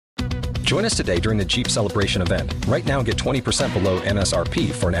Join us today during the Jeep Celebration event. Right now, get 20% below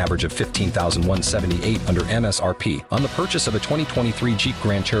MSRP for an average of $15,178 under MSRP on the purchase of a 2023 Jeep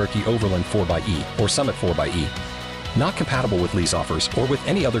Grand Cherokee Overland 4xE or Summit 4xE. Not compatible with lease offers or with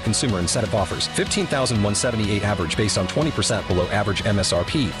any other consumer incentive offers. $15,178 average based on 20% below average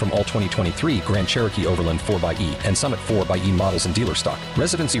MSRP from all 2023 Grand Cherokee Overland 4xE and Summit 4xE models in dealer stock.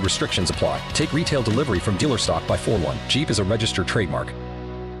 Residency restrictions apply. Take retail delivery from dealer stock by 4/1. Jeep is a registered trademark.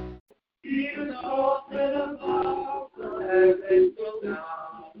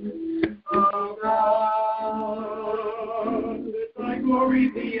 Oh God, let thy glory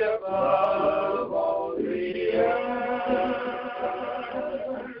be above all the earth.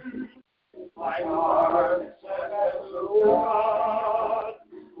 My heart is set, O God.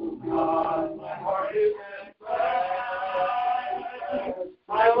 O God, my heart is glad.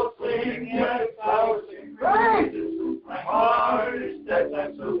 I will sing yet 1,000 praises. My heart is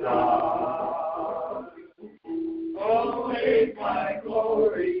steadfast, O God. Awake my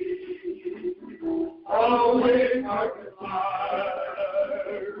glory, awake our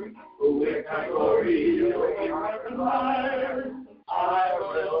fire, awake my glory, awake our fire. I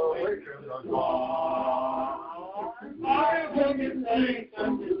will awake the dawn. I will give thanks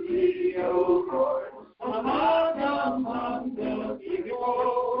unto thee, O Lord, among the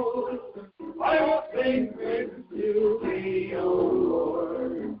peoples. I will sing praises to thee, O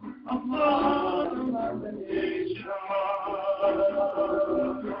Lord, among the nations.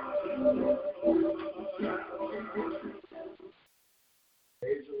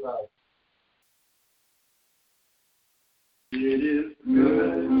 It is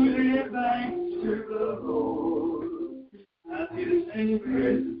good to give thanks to the Lord, and to sing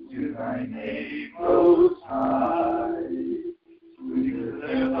praises to thy name, Most High. To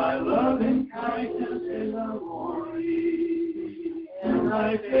declare thy loving kindness in the morning, and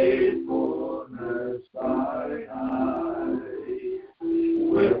thy faithfulness by night.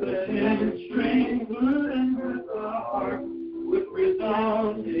 With the 10-string flute and with the harp, with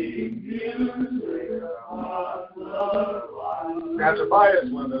resounding music upon the lyre. Have to buy us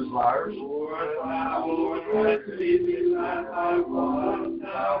one of those lyres. For thou, Lord, hast pleased at thy what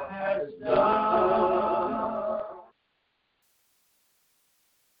thou hast done.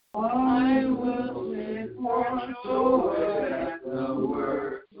 I will sing for joy at the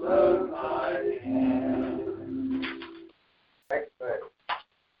works of thy hands. Thanks,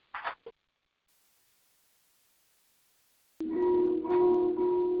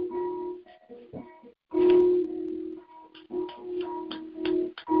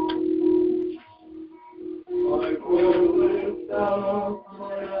 I will lift up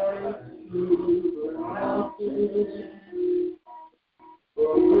my eyes to the mountains,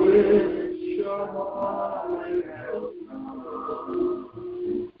 from which shall my help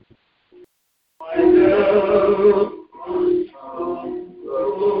come? My help comes from the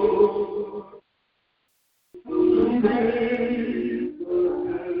Lord, who made the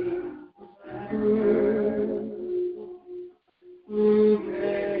heavens and earth, who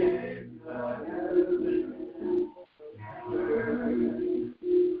made the heavens and earth.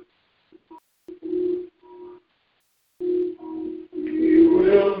 He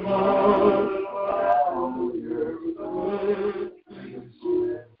will marvel your workings.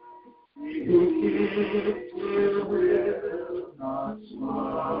 He who keeps will not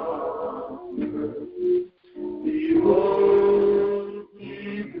slumber. Behold, he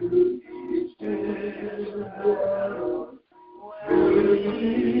who keeps Israel will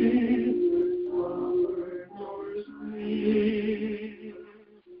neither slumber nor sleep.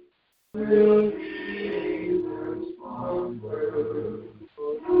 Will neither slumber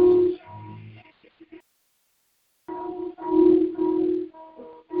nor sleep.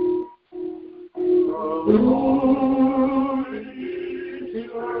 The Lord is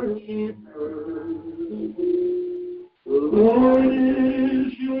your keeper. The Lord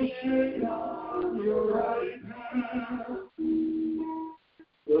is your shade on your right hand.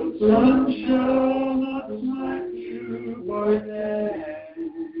 The sun shall not smite you by day,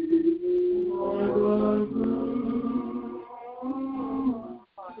 nor the moon.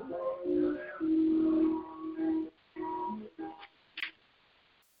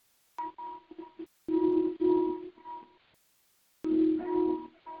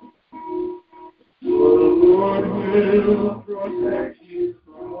 The Lord will protect you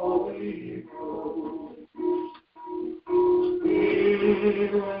from all evil. He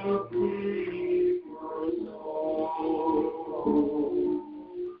will keep your soul.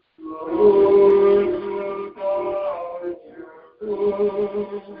 The Lord will guard your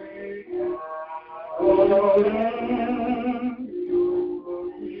going out and your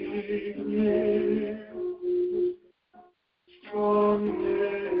coming in.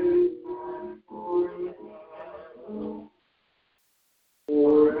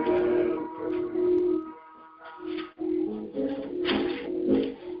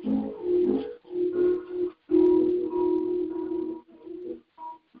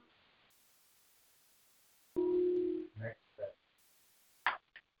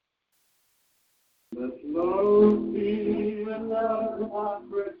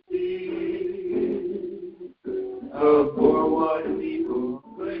 democracy. A poor white people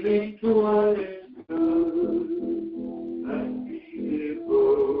clinging to what is good. Let's be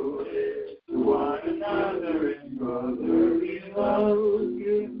devoted to one another in brotherly love.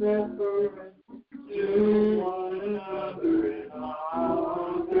 Give preference to one another in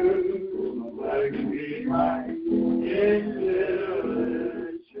honor. Like behind in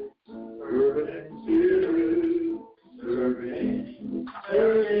diligence, fervent spirit, serving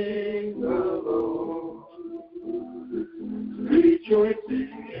the Lord.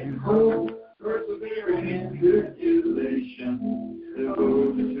 Rejoicing in hope, persevering in tribulation,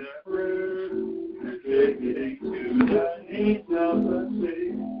 devoted to prayer, contributing to the needs of the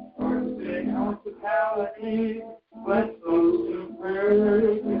sick, forcing hospitality, bless those who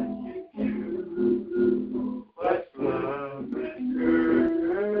persecute you. Bless love and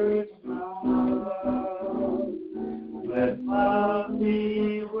courage, love. Let love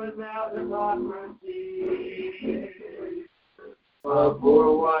be without hypocrisy. A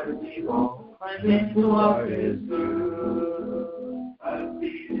poor white people clinging to what is good. Let's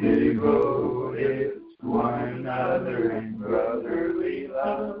be devoted to one another in brotherly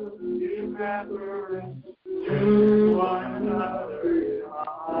love. Give reverence to one another in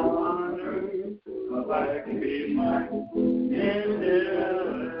honor. Like behind in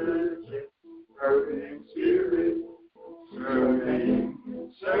diligence, fervent spirit,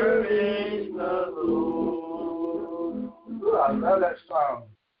 serving the Lord. Ooh, I love that song.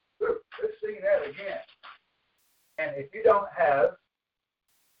 Let's sing that again. And if you don't have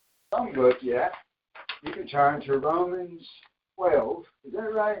songbook yet, you can turn to Romans 12. Is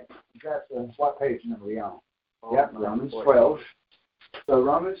that right? Is that what page number are we on? Yep, Romans 12. So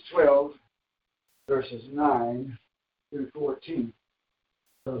Romans 12, verses 9 through 14.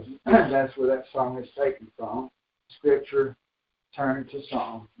 So that's where that song is taken from. Scripture, turn to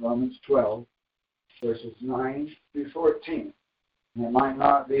song. Romans 12, verses 9 through 14. And it might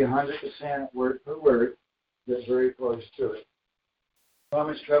not be 100% word for word, but very close to it.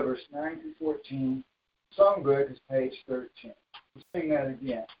 Romans 12, verse 9 through 14. Songbook is page 13. Let's sing that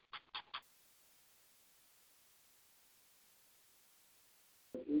again.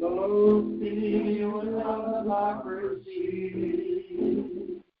 Love be without hypocrisy.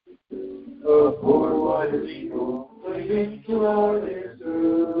 A poor white people clinging to what is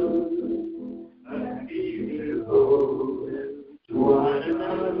good. And be devoted to one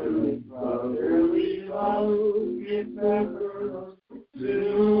another in brotherly love. Give preference to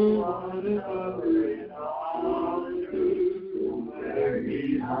one another in honor. Lag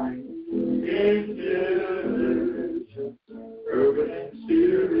behind in diligence, fervent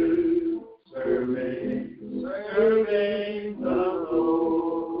spirit, serving the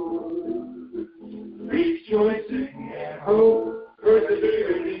Lord. Rejoicing in hope,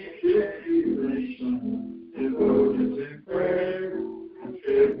 persevering in tribulation, devoted to prayer,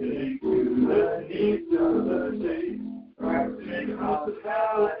 contributing to the needs of the saints, practicing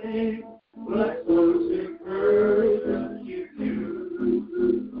hospitality, bless those who persecute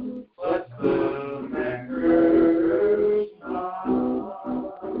you. Bless them and curse not.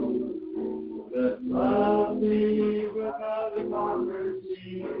 Let love be without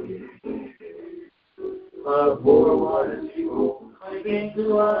hypocrisy. A poor white people clinging to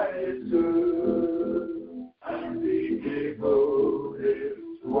what is good, and be devoted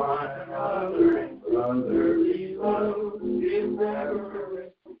to one another in brotherly love. Give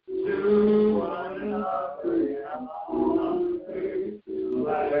reverence to one another in honor.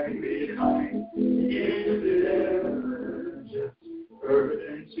 Lag behind in diligence,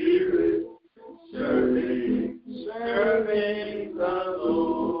 fervent spirit, serving the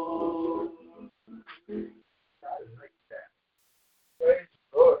Lord. Praise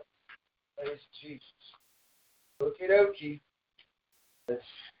the Lord. Praise Jesus. Okie dokie. Let's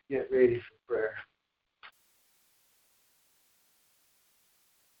get ready for prayer.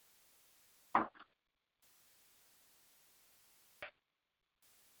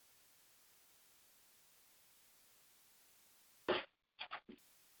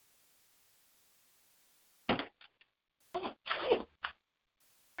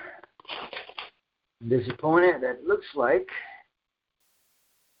 I'm disappointed that it looks like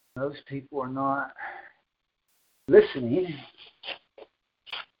most people are not listening.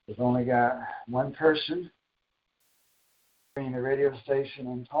 We've only got one person between the radio station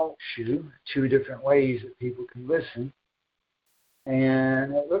and talk show, two different ways that people can listen.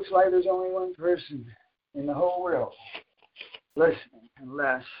 And it looks like there's only one person in the whole world listening,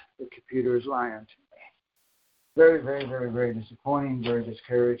 unless the computer is lying to me. Very, very, very, very disappointing, very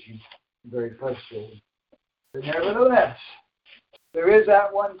discouraging, very frustrating. But nevertheless, There is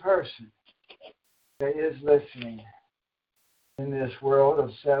that one person that is listening in this world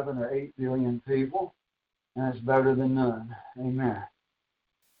of 7 or 8 billion people, and it's better than none. Amen.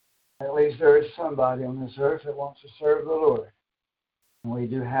 At least there is somebody on this earth that wants to serve the Lord. And we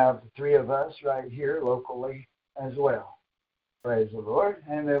do have the 3 of us right here locally as well. Praise the Lord.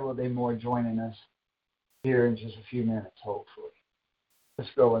 And there will be more joining us here in just a few minutes, hopefully.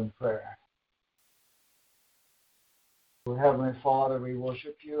 Let's go in prayer. Lord, Heavenly Father, we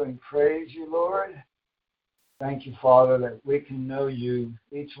worship you and praise you, Lord. Thank you, Father, that we can know you,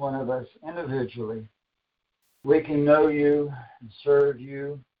 each one of us individually. We can know you and serve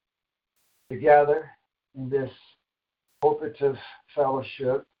you together in this cooperative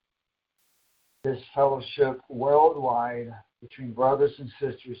fellowship, this fellowship worldwide between brothers and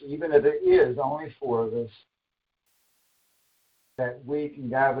sisters, even if it is only 4 of us, that we can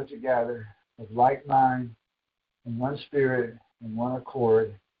gather together with like mind, in one spirit, in one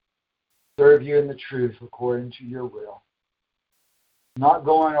accord, serve you in the truth according to your will. Not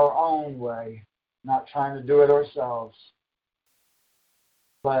going our own way, not trying to do it ourselves,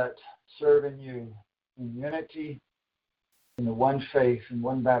 but serving you in unity, in the one faith, in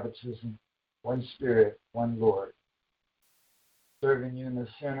one baptism, one Spirit, one Lord. Serving you in the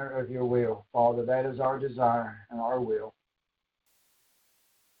center of your will. Father, that is our desire and our will.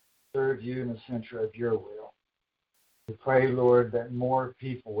 Serve you in the center of your will. We pray, Lord, that more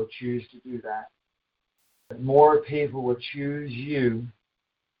people will choose to do that. That more people will choose you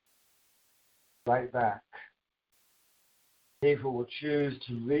right back. People will choose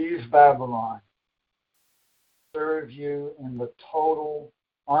to leave Babylon, serve you in the total,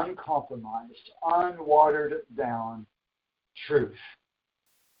 uncompromised, unwatered down truth.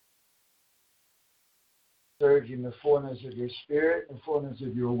 Serve you in the fullness of your spirit and fullness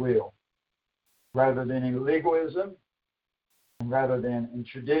of your will, rather than in legalism and rather than in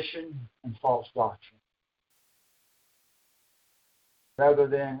tradition and false doctrine, rather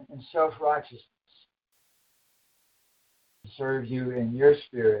than in self-righteousness. Serve you in your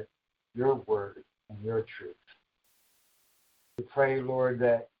spirit, your word, and your truth. We pray, Lord,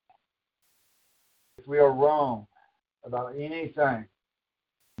 that if we are wrong about anything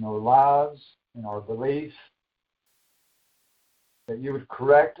in our lives, in our beliefs, that you would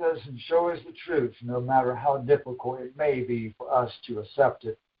correct us and show us the truth, no matter how difficult it may be for us to accept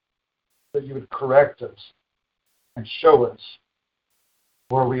it. That you would correct us and show us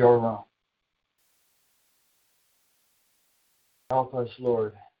where we are wrong. Help us,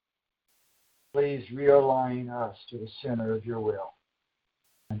 Lord. Please realign us to the center of your will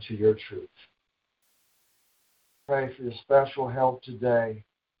and to your truth. Pray for your special help today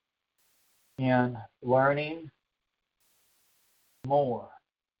in learning more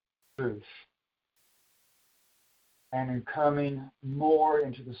truth and in coming more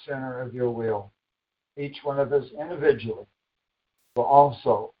into the center of your will. Each one of us individually, but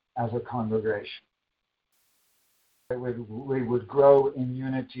also as a congregation. That we would grow in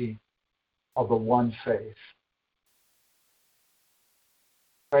unity of the one faith.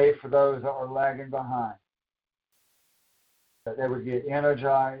 Pray for those that are lagging behind, that they would get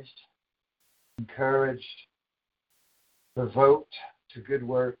energized, encouraged, provoked to good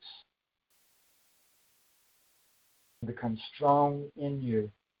works, and become strong in you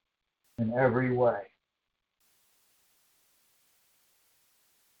in every way.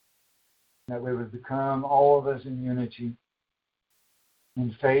 That we would become, all of us, in unity,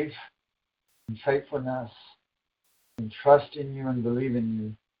 in faith, in faithfulness, in trusting you and believing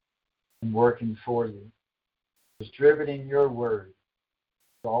you, and working for you. Distributing your word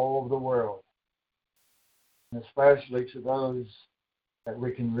to all of the world, and especially to those that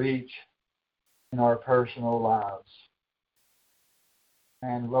we can reach in our personal lives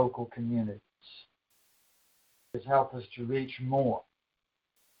and local communities. Just help us to reach more.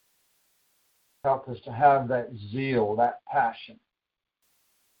 Help us to have that zeal, that passion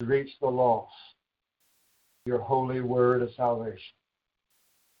to reach the lost, your holy word of salvation.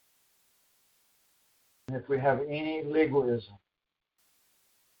 And if we have any legalism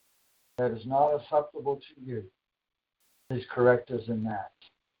that is not acceptable to you, please correct us in that.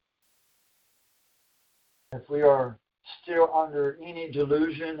 If we are still under any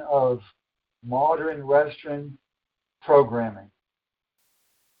delusion of modern Western programming,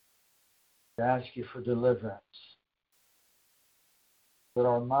 I ask you for deliverance. That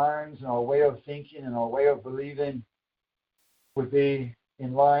our minds and our way of thinking and our way of believing would be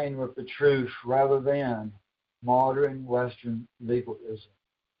in line with the truth rather than modern Western legalism.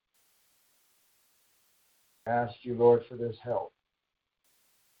 I ask you, Lord, for this help.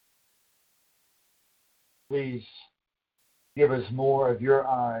 Please Give us more of your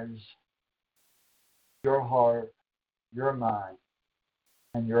eyes, your heart, your mind,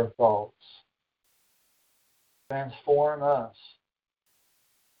 and your thoughts. Transform us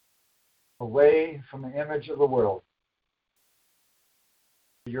away from the image of the world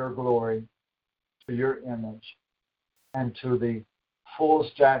to your glory, to your image, and to the full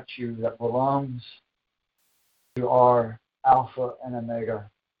statue that belongs to our Alpha and Omega,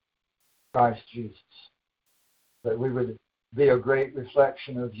 Christ Jesus. That we would be a great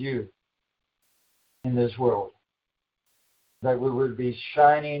reflection of you in this world. That we would be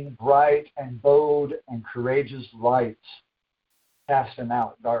shining bright and bold and courageous lights, casting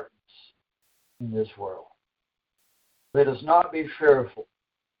out darkness in this world. Let us not be fearful.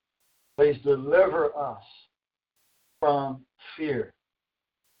 Please deliver us from fear.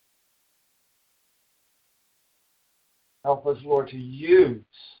 Help us, Lord, to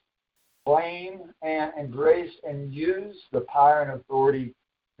claim and embrace and use the power and authority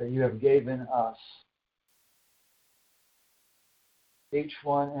that you have given us. Each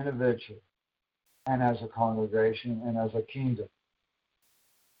one individually, and as a congregation, and as a kingdom.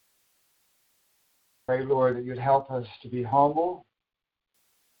 Pray, Lord, that you'd help us to be humble,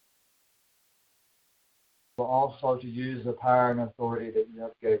 but also to use the power and authority that you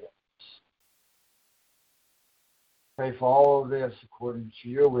have given us. Pray for all of this according to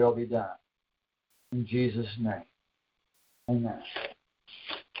your will be done. In Jesus' name. Amen.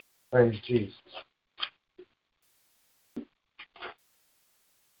 Praise Jesus.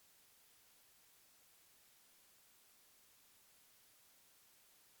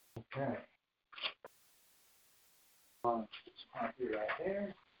 Okay. Just copy right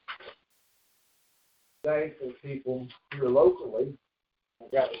there. Today, for people here locally,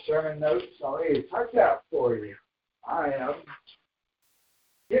 I've got the sermon notes already typed out for you. I am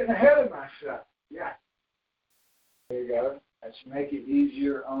getting ahead of myself. Yeah. There you go. That should make it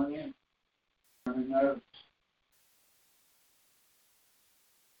easier on you. Sermon notes.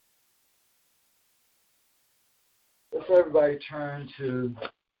 Let's everybody turn to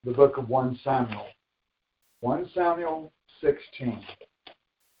the book of 1 Samuel. 1 Samuel 16.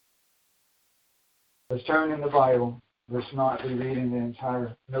 Let's turn in the Bible. Let's not be reading the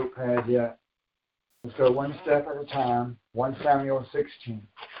entire notepad yet. Let's go one step at a time. 1 Samuel 16.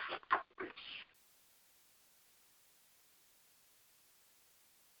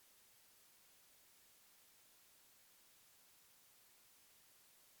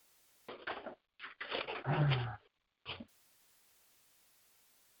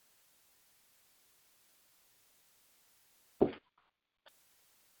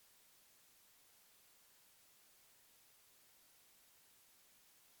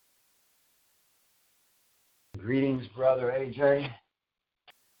 Greetings, Brother AJ.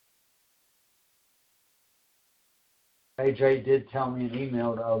 AJ did tell me an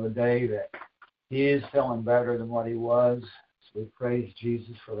email the other day that he is feeling better than what he was. So we praise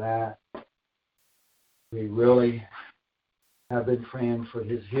Jesus for that. We really have been praying for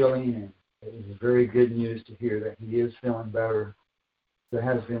his healing, and it is very good news to hear that he is feeling better. There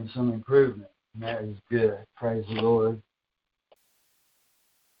has been some improvement, and that is good. Praise the Lord.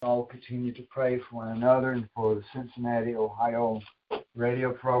 All continue to pray for one another and for the Cincinnati, Ohio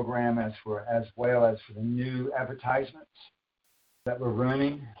radio program, as well as for the new advertisements that we're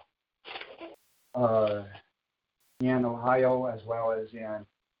running in Ohio, as well as in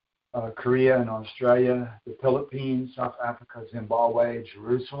Korea and Australia, the Philippines, South Africa, Zimbabwe,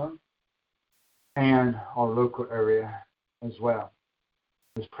 Jerusalem, and our local area as well.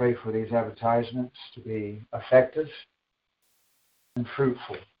 Let's pray for these advertisements to be effective and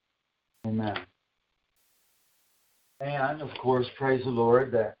fruitful. Amen. And, of course, praise the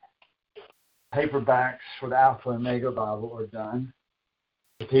Lord that paperbacks for the Alpha and Omega Bible are done.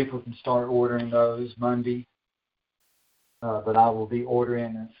 The people can start ordering those Monday, but I will be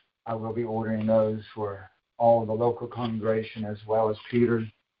ordering those for all of the local congregation, as well as Peter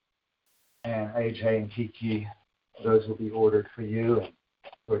and AJ and Kiki. Those will be ordered for you. And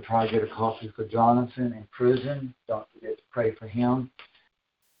we'll try to get a copy for Jonathan in prison. Don't forget to pray for him.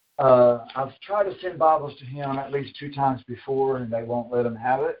 I've tried to send Bibles to him at least 2 times before, and they won't let him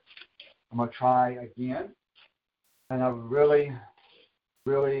have it. I'm going to try again. And I really,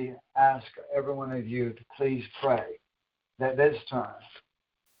 really ask every one of you to please pray that this time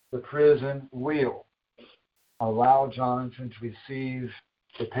the prison will allow Jonathan to receive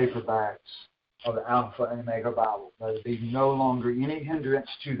the paperbacks of the Alpha and Omega Bible. There will be no longer any hindrance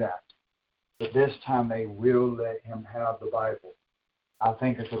to that. But this time they will let him have the Bible. I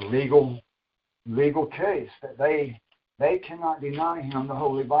think it's a legal case that they cannot deny him the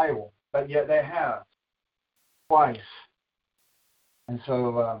Holy Bible, but yet they have twice And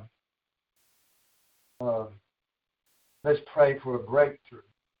so let's pray for a breakthrough.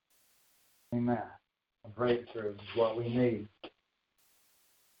 Amen. A breakthrough is what we need.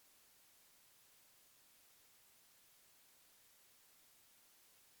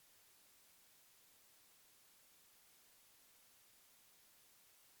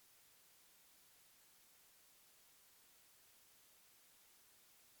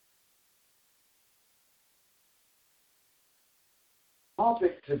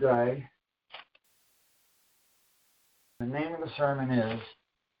 Topic today, the name of the sermon is,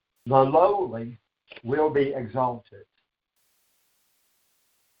 The Lowly Will Be Exalted,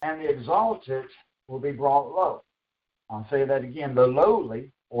 and the exalted will be brought low. I'll say that again. The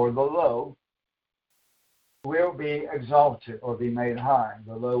lowly, or the low, will be exalted or be made high.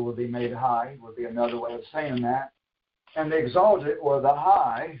 The low will be made high would be another way of saying that. And the exalted, or the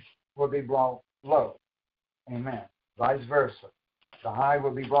high, will be brought low. Amen. Vice versa. The high will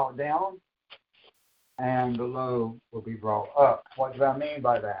be brought down, and the low will be brought up. What do I mean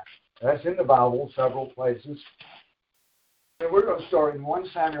by that? That's in the Bible, several places. And we're going to start in 1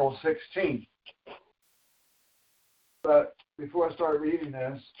 Samuel 16. But before I start reading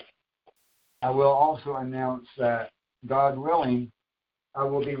this, I will also announce that, God willing, I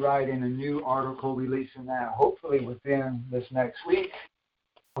will be writing a new article, releasing that hopefully within this next week,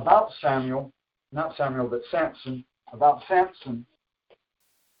 about Samuel, not Samuel, but Samson, about Samson,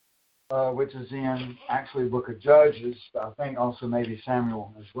 which is in actually the book of Judges, but I think also maybe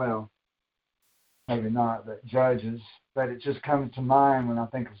Samuel as well. Maybe not, but Judges. But it just comes to mind when I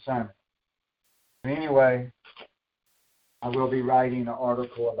think of Samuel. But anyway, I will be writing an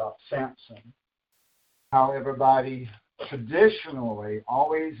article about Samson. How everybody traditionally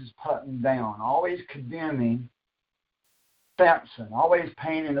always is putting down, always condemning Samson, always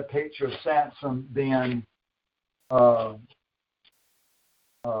painting a picture of Samson being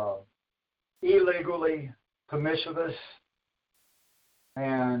illegally promiscuous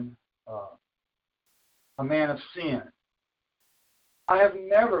and a man of sin. I have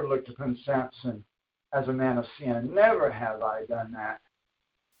never looked upon Samson as a man of sin. Never have I done that.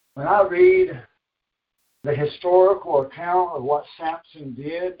 When I read the historical account of what Samson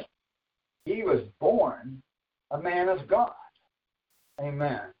did, he was born a man of God.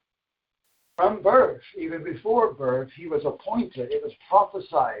 Amen. From birth, even before birth, he was appointed. It was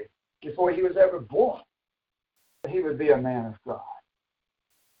prophesied before he was ever born that he would be a man of God.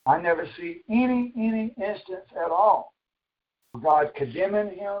 I never see any instance at all of God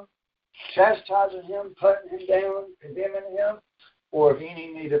condemning him, chastising him, putting him down, condemning him, or of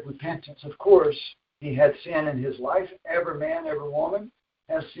any need of repentance. Of course, he had sin in his life. Every man, every woman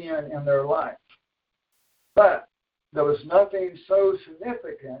has sin in their life. But there was nothing so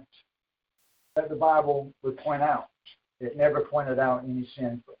significant that the Bible would point out. It never pointed out any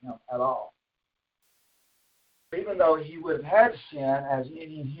sin for him at all. Even though he would have had sin as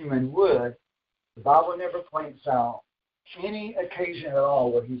any human would, the Bible never points out any occasion at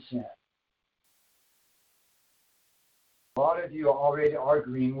all where he sinned. A lot of you are already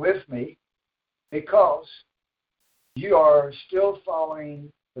arguing with me because you are still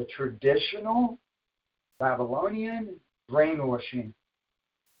following the traditional Babylonian brainwashing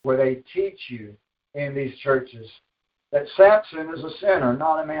where they teach you in these churches that Samson is a sinner,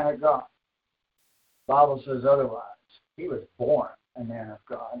 not a man of God. The Bible says otherwise. He was born a man of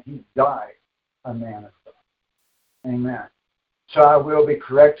God. He died a man of God. Amen. So I will be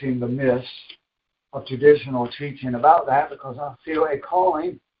correcting the myths of traditional teaching about that because I feel a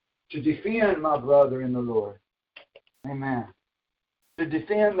calling to defend my brother in the Lord. Amen. To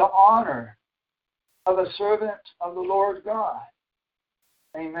defend the honor of a servant of the Lord God.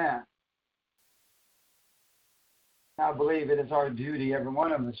 Amen. I believe it is our duty, every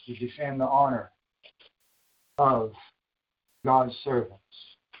one of us, to defend the honor of God's servants.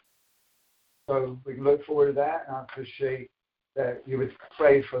 So we can look forward to that, and I appreciate that you would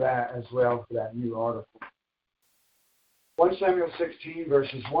pray for that as well, for that new article. 1 Samuel 16,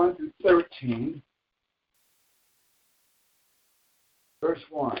 verses 1 through 13. Verse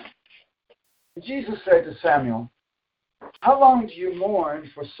 1. And Jesus said to Samuel, "How long do you mourn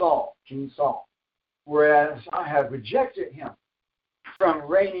for Saul, King Saul, whereas I have rejected him from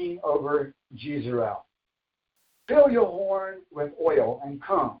reigning over Jezreel? Fill your horn with oil and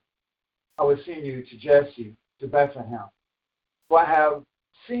come. I will send you to Jesse, to Bethlehem. For I have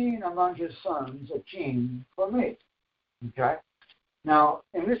seen among his sons a king for me." Okay? Now,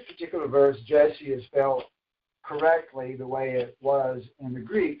 in this particular verse, Jesse is spelled correctly the way it was in the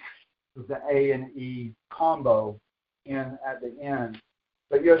Greek, with the A and E combo in at the end.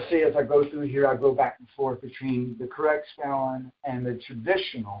 But you'll see as I go through here, I go back and forth between the correct spelling and the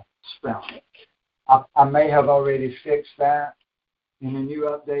traditional spelling. I may have already fixed that in a new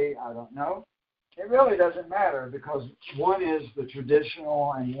update. I don't know. It really doesn't matter because one is the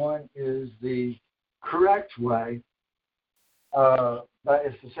traditional and one is the correct way. But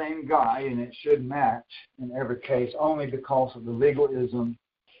it's the same guy, and it should match in every case only because of the legalism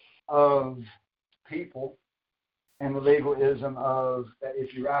of people and the legalism of that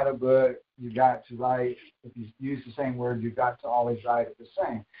if you write a book, you got to write, if you use the same word, you've got to always write it the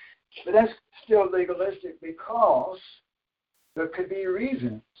same. But that's still legalistic because there could be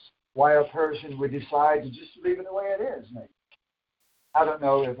reasons why a person would decide to just leave it the way it is, maybe. I don't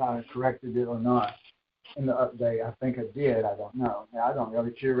know if I corrected it or not in the update. I think I did. I don't know. Now, I don't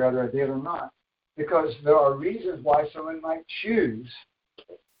really care whether I did or not because there are reasons why someone might choose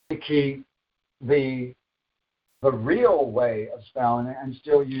to keep the real way of spelling it and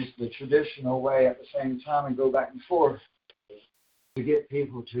still use the traditional way at the same time and go back and forth to get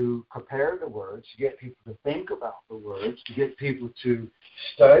people to prepare the words, to get people to think about the words, to get people to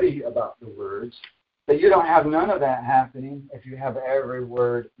study about the words. But you don't have none of that happening if you have every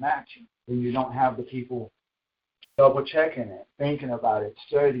word matching. Then you don't have the people double-checking it, thinking about it,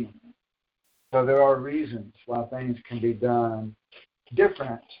 studying it. So there are reasons why things can be done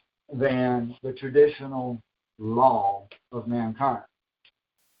different than the traditional law of mankind.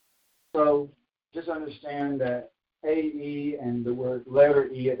 So just understand that AE and the word letter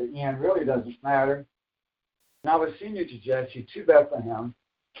E at the end really doesn't matter. And I was senior to Jesse to Bethlehem,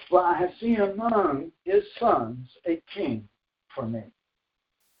 for I have seen among his sons a king for me.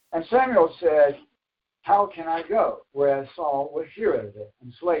 And Samuel said, how can I go, whereas Saul will hear of it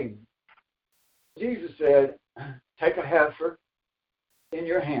and slay me? Jesus said, take a heifer in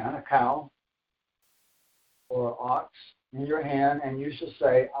your hand, a cow or an ox in your hand, and you shall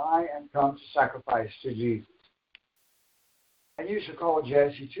say, I am come to sacrifice to Jesus. And you shall call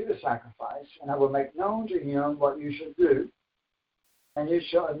Jesse to the sacrifice, and I will make known to him what you shall do, and you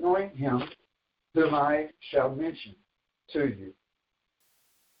shall anoint him whom I shall mention to you.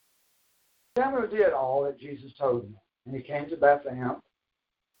 Samuel did all that Jesus told him, and he came to Bethlehem.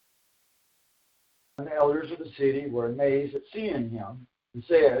 And the elders of the city were amazed at seeing him and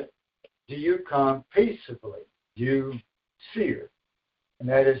said, do you come peaceably, you seer? And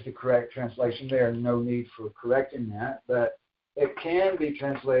that is the correct translation there. No need for correcting that, but it can be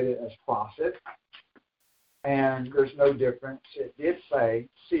translated as prophet, and there's no difference. It did say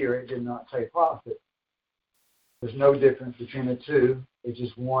seer, it did not say prophet. There's no difference between the two. It's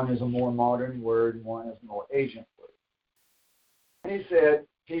just one is a more modern word and one is a more ancient word. And he said,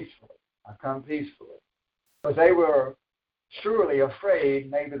 peacefully, I come peacefully. Because they were surely afraid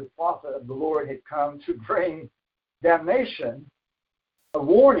maybe the prophet of the Lord had come to bring damnation, a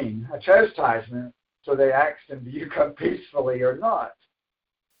warning, a chastisement. So they asked him, do you come peacefully or not?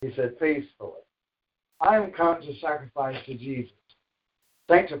 He said, peacefully. I am come to sacrifice to Jesus.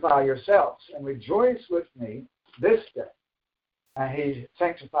 Sanctify yourselves and rejoice with me this day. And he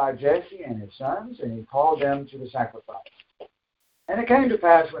sanctified Jesse and his sons, and he called them to the sacrifice. And it came to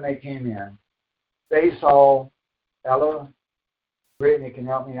pass when they came in, they saw Ella. Brittany can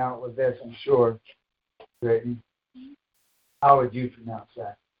help me out with this, I'm sure. Brittany, how would you pronounce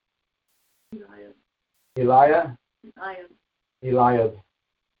that? Eliab. Eliab.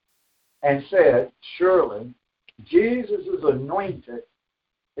 And said, surely Jesus is anointed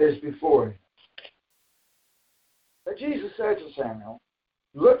is before him. But Jesus said to Samuel,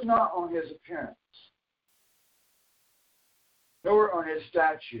 look not on his appearance, nor on his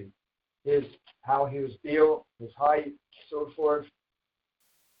stature, his how he was built, his height, so forth.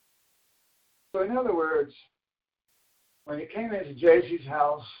 So in other words, when he came into Jesse's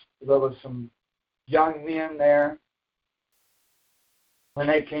house, there was some young men there. When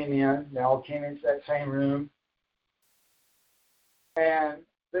they came in, they all came into that same room. And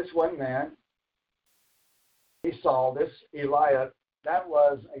this one man, he saw this Eliab, that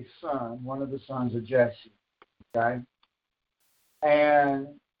was a son, one of the sons of Jesse. Okay? And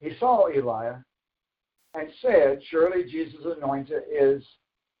he saw Eliab and said, surely Jesus anointed is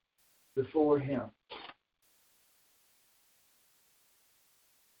before him.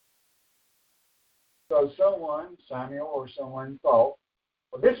 So someone, Samuel or someone, thought,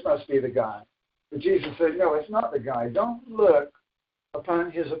 well, this must be the guy. But Jesus said, no, it's not the guy. Don't look upon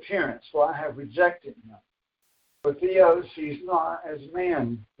his appearance, for I have rejected him. But Theo sees not as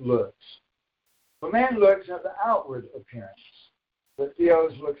man looks. For man looks at the outward appearance, but Theo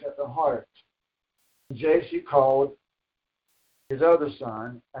looks at the heart. Jesse called his other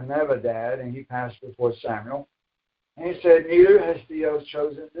son, Amminadab, and he passed before Samuel. And he said, neither has Theos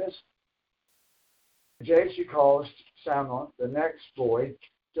chosen this. Jesse calls Samuel, the next boy,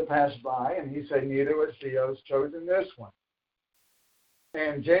 to pass by, and he said, neither was Theos chosen this one.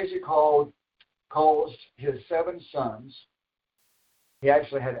 And Jesse calls his 7 sons. He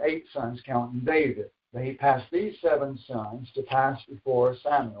actually had 8 sons, counting David. But he passed these 7 sons to pass before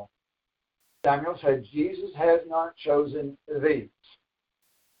Samuel. Samuel said, Jesus has not chosen these.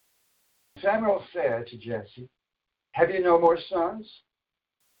 Samuel said to Jesse, have you no more sons?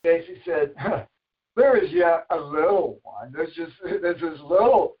 Jesse said, there is yet a little one. There's this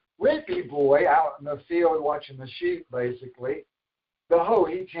little wimpy boy out in the field watching the sheep, basically.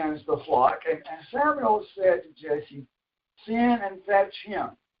 He tends the flock. And Samuel said to Jesse, send and fetch him,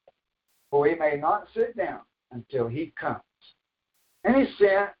 for he may not sit down until he comes. And he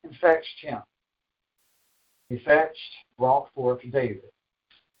sent and fetched him. He brought forth David.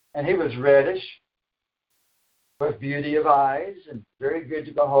 And he was reddish, with beauty of eyes, and very good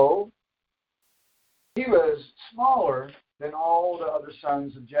to behold. He was smaller than all the other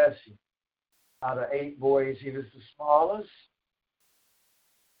sons of Jesse. Out of 8 boys, he was the smallest.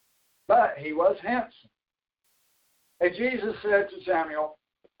 But he was handsome. And Jesus said to Samuel,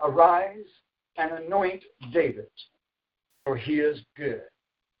 arise and anoint David, for he is good.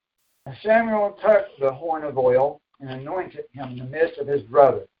 And Samuel took the horn of oil and anointed him in the midst of his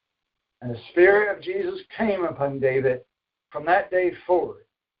brothers. And the Spirit of Jesus came upon David from that day forward.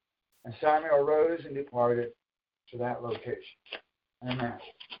 And Samuel arose and departed to that location. Amen.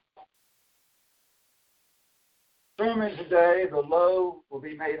 Sermon today, the low will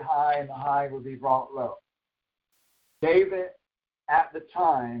be made high and the high will be brought low. David at the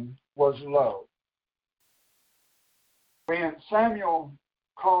time was low. When Samuel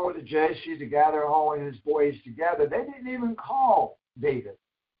called Jesse to gather all his boys together, they didn't even call David.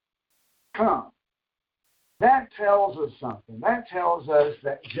 Come. That tells us something. That tells us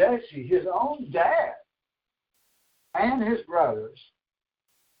that Jesse, his own dad, and his brothers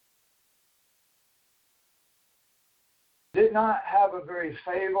did not have a very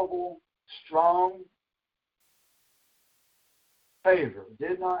favorable, strong favor,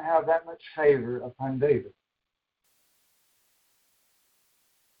 did not have that much favor upon David.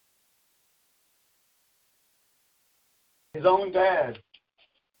 His own dad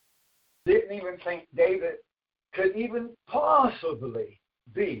didn't even think David could even possibly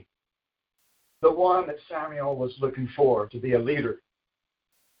be the one that Samuel was looking for to be a leader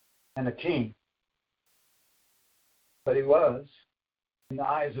and a king. But he was, in the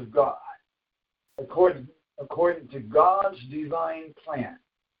eyes of God, according to God's divine plan,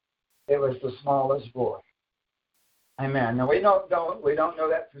 it was the smallest boy. Amen. Now we don't know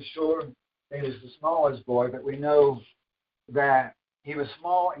that for sure. He was the smallest boy, but we know that he was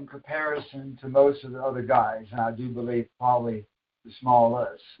small in comparison to most of the other guys, and I do believe probably the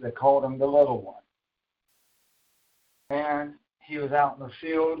smallest. They called him the little one. And he was out in the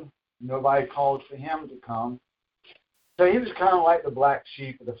field. Nobody called for him to come. So he was kind of like the black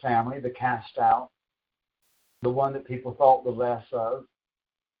sheep of the family, the cast out, the one that people thought the less of,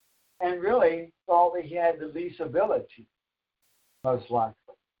 and really thought that he had the least ability, most likely.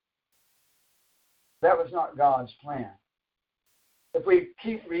 That was not God's plan. If we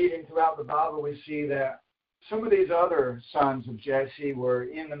keep reading throughout the Bible, we see that some of these other sons of Jesse were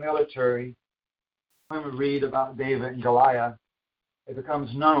in the military. When we read about David and Goliath, it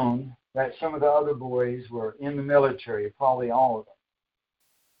becomes known that some of the other boys were in the military, probably all of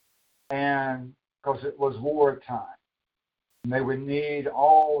them. And because it was wartime. And they would need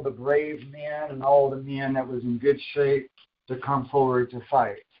all the brave men and all the men that was in good shape to come forward to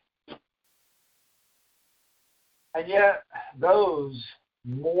fight. And yet, those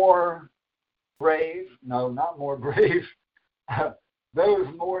more brave, no, not more brave, those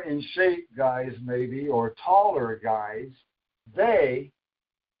more in shape guys maybe, or taller guys, they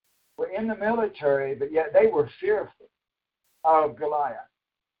were in the military, but yet they were fearful of Goliath.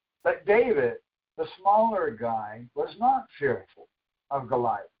 But David, the smaller guy, was not fearful of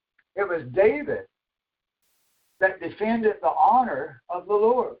Goliath. It was David that defended the honor of the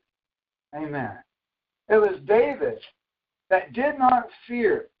Lord. Amen. It was David that did not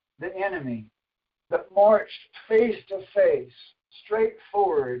fear the enemy, but marched face to face, straight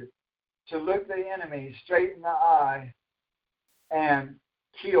forward to look the enemy straight in the eye and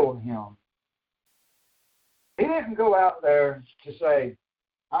kill him. He didn't go out there to say,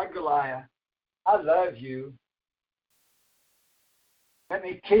 I'm Goliath, I love you, let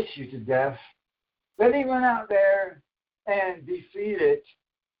me kiss you to death. But he went out there and defeated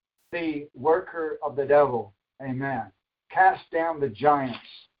the worker of the devil. Amen. Cast down the giants.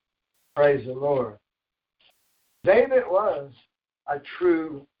 Praise the Lord. David was a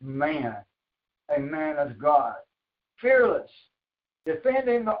true man, a man of God, fearless,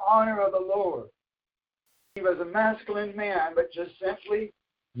 defending the honor of the Lord. He was a masculine man, but just simply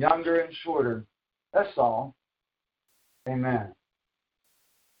younger and shorter. That's all. Amen.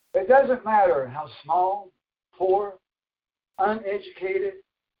 It doesn't matter how small, poor, uneducated,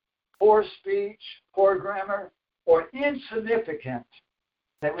 poor speech, poor grammar, or insignificant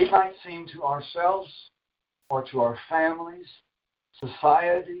that we might seem to ourselves or to our families,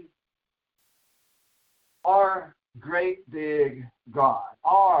 society. Our great big God,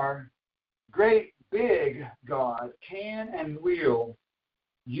 our great big God can and will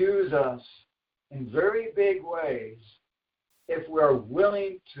use us in very big ways if we're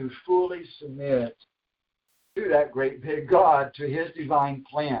willing to fully submit to that great big God, to His divine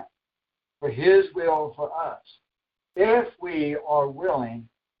plan, for His will for us. If we are willing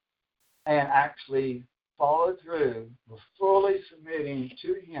and actually follow through with fully submitting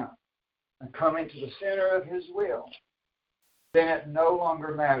to Him and coming to the center of His will, then it no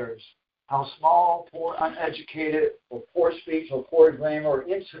longer matters how small, poor, uneducated, or poor speech, or poor grammar, or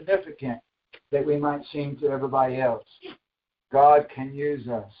insignificant that we might seem to everybody else. God can use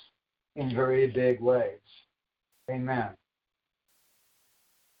us in very big ways. Amen.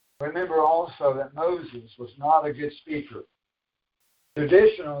 Remember also that Moses was not a good speaker.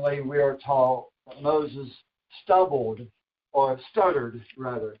 Traditionally, we are taught that Moses stuttered,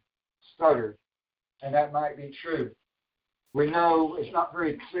 and that might be true. We know it's not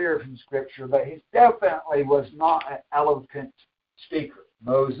very clear from Scripture, but he definitely was not an eloquent speaker.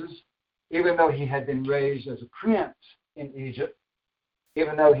 Moses, even though he had been raised as a prince in Egypt,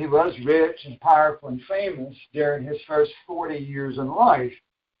 even though he was rich and powerful and famous during his first 40 years in life,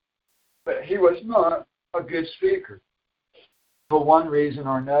 but he was not a good speaker. For one reason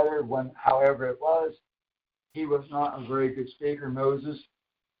or another, however it was, he was not a very good speaker, Moses,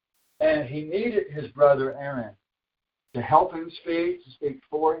 and he needed his brother Aaron to help him speak, to speak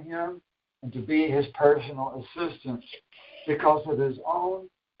for him, and to be his personal assistant because of his own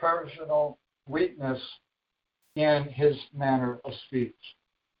personal weakness in his manner of speech.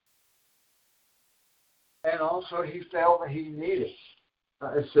 And also he felt that he needed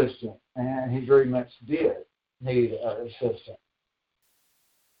an assistant, and he very much did need an assistant.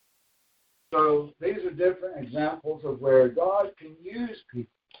 So these are different examples of where God can use people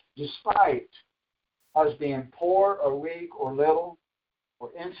despite us being poor or weak or little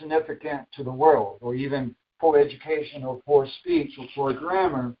or insignificant to the world, or even poor education or poor speech or poor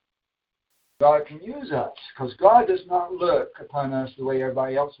grammar. God can use us because God does not look upon us the way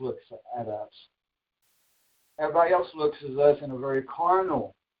everybody else looks at us. Everybody else looks at us in a very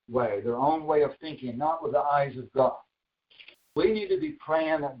carnal way, their own way of thinking, not with the eyes of God. We need to be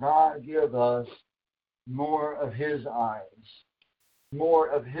praying that God give us more of His eyes, more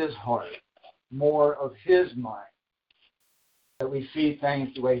of His heart, more of His mind, that we see things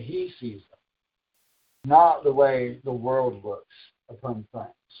the way He sees them, not the way the world looks upon things.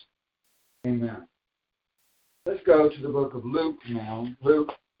 Amen. Let's go to the book of Luke now,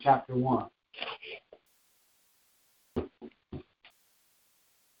 Luke chapter 1.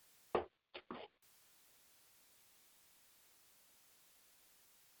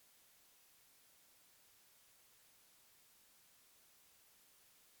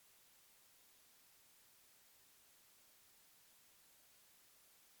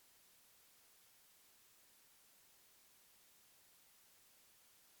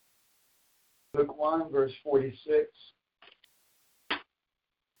 Luke 1, verse 46.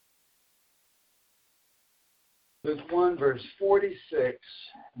 Luke 1, verse 46.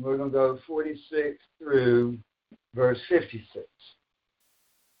 And we're going to go 46 through verse 56.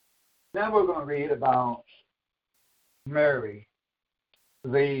 Now we're going to read about Mary,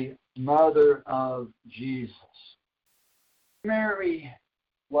 the mother of Jesus. Mary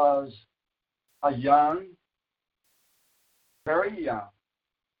was a young, very young,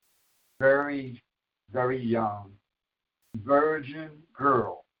 very, very young virgin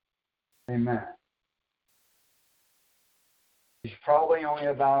girl. Amen. She's probably only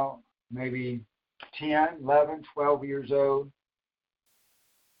about maybe 10, 11, 12 years old.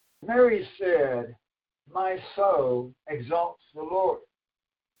 Mary said, "My soul exalts the Lord,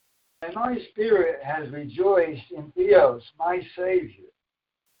 and my spirit has rejoiced in Theos, my Savior.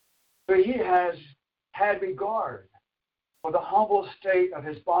 For He has had regard for the humble state of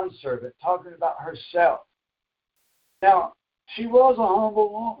His bondservant," talking about herself. Now, she was a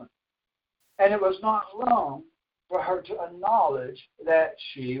humble woman, and it was not wrong for her to acknowledge that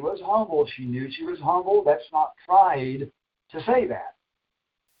she was humble. She knew she was humble. That's not pride to say that.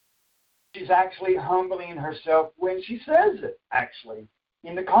 She's actually humbling herself when she says it, actually,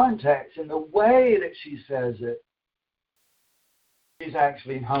 in the context, in the way that she says it. She's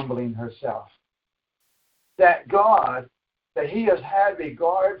actually humbling herself. That God, that he has had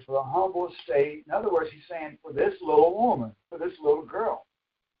regard for a humble state. In other words, he's saying for this little woman, for this little girl,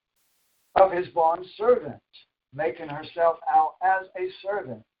 of his bondservant, making herself out as a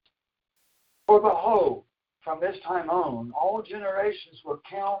servant. For behold, from this time on, all generations will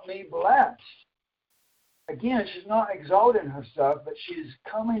count me blessed. Again, she's not exalting herself, but she's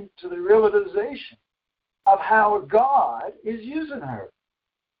coming to the realization of how God is using her.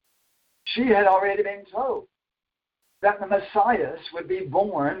 She had already been told that the Messiah would be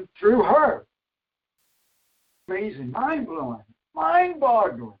born through her. Amazing, mind-blowing,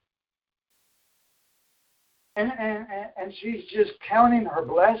 mind-boggling. And she's just counting her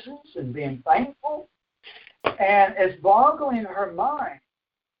blessings and being thankful. And it's boggling her mind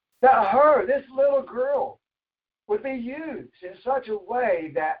that her, this little girl, would be used in such a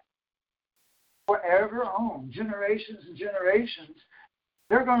way that forever on, generations and generations,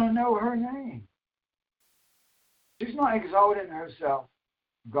 they're going to know her name. She's not exalting herself.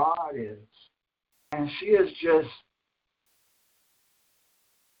 God is. And she is just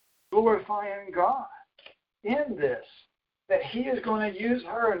glorifying God in this, that he is going to use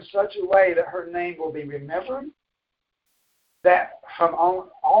her in such a way that her name will be remembered, that from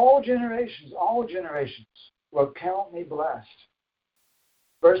all generations will count me blessed.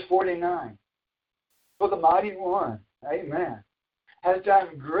 Verse 49, for the mighty one, amen, has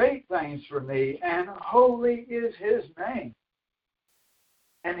done great things for me, and holy is his name.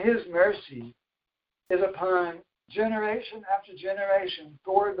 And his mercy is upon generation after generation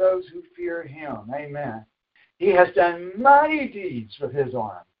for those who fear him. Amen. He has done mighty deeds with his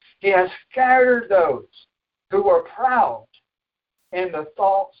arm. He has scattered those who were proud in the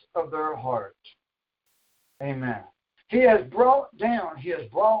thoughts of their heart. Amen. He has brought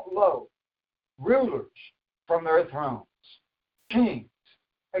low rulers from their thrones, kings,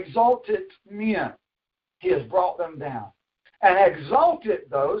 exalted men. He has brought them down and exalted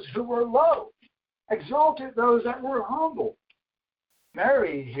those who were low, exalted those that were humble.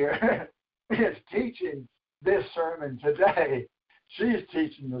 Mary here is teaching this sermon today. She's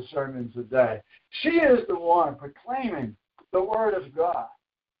teaching the sermon today. She is the one proclaiming the word of God.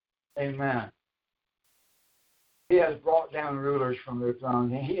 Amen. He has brought down rulers from their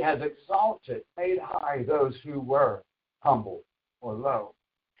thrones, and he has exalted, made high those who were humble or low.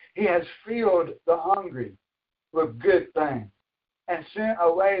 He has filled the hungry with good things and sent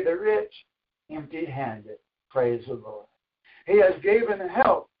away the rich empty-handed. Praise the Lord. He has given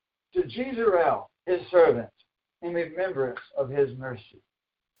help to Jezreel, his servant, in remembrance of his mercy,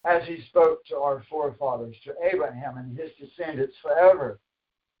 as he spoke to our forefathers, to Abraham and his descendants forever.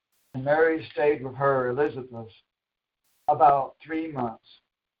 And Mary stayed with her, Elizabeth, about 3 months,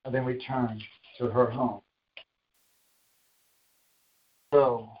 and then returned to her home.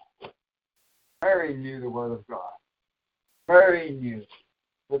 So, Mary knew the Word of God. Mary knew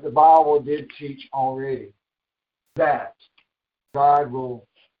that the Bible did teach already that God will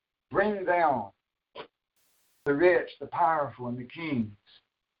bring down the rich, the powerful, and the kings,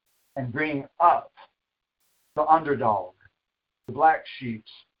 and bring up the underdog, the black sheep,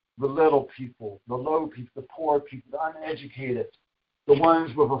 the little people, the low people, the poor people, the uneducated, the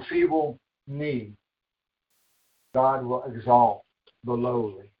ones with a feeble knee. God will exalt the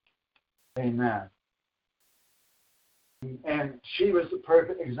lowly. Amen. And she was the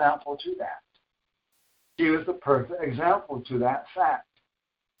perfect example to that. She was the perfect example to that fact.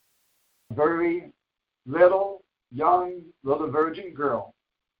 Very little, young, little virgin girl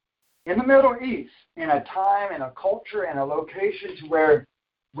in the Middle East, in a time, in a culture, in a location to where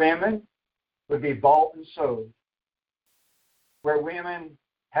women would be bought and sold, where women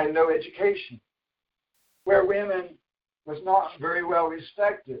had no education, where women was not very well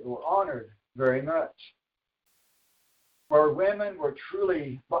respected or honored very much, where women were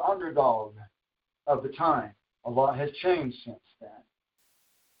truly the underdog of the time. A lot has changed since then.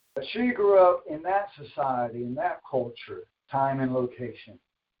 But she grew up in that society, in that culture, time and location.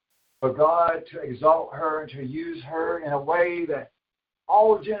 For God to exalt her and to use her in a way that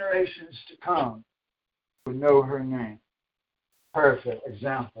all generations to come would know her name. Perfect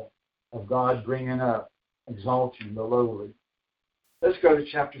example of God bringing up, exalting the lowly. Let's go to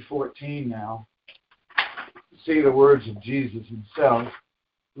chapter 14 now. See the words of Jesus himself.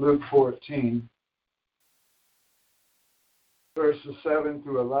 Luke 14. Verses 7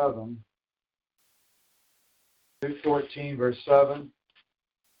 through 11. Luke 14, verse 7.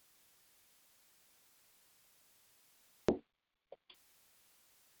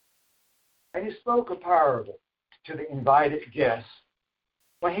 And he spoke a parable to the invited guests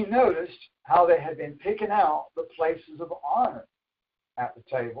when he noticed how they had been picking out the places of honor at the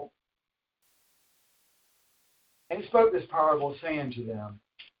table. And he spoke this parable, saying to them,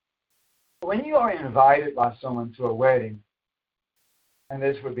 when you are invited by someone to a wedding, and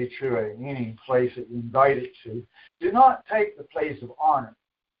this would be true at any place that you're invited to, do not take the place of honor,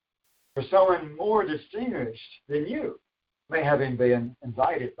 for someone more distinguished than you may have been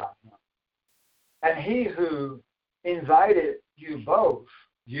invited by him. And he who invited you both,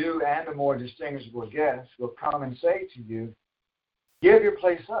 you and the more distinguishable guest, will come and say to you, give your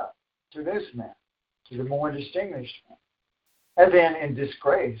place up to this man, to the more distinguished man. And then in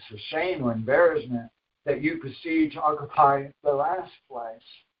disgrace or shame or embarrassment, that you proceed to occupy the last place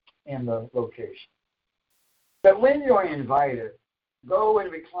in the location. But when you are invited, go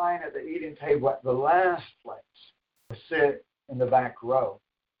and recline at the eating table at the last place, or sit in the back row,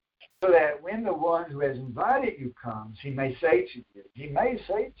 so that when the one who has invited you comes, he may say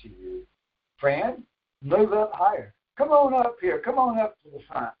to you, friend, move up higher. Come on up here. Come on up to the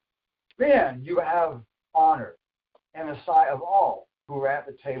front. Then you will have honor in the sight of all who are at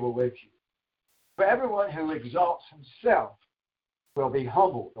the table with you. For everyone who exalts himself will be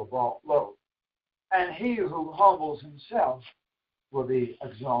humbled or brought low, and he who humbles himself will be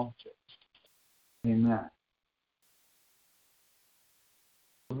exalted. Amen.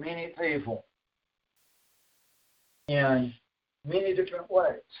 Many people in many different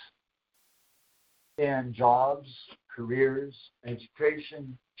ways, in jobs, careers,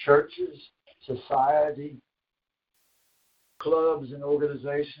 education, churches, society, clubs and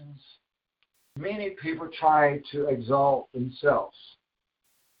organizations, many people try to exalt themselves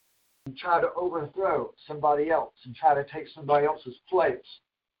and try to overthrow somebody else and try to take somebody else's place.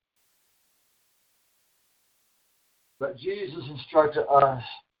 But Jesus instructed us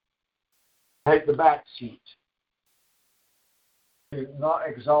to take the back seat, to not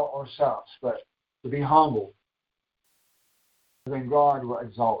exalt ourselves, but to be humble. Then God will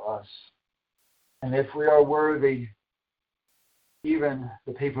exalt us. And if we are worthy, even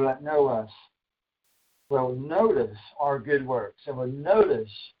the people that know us will notice our good works and will notice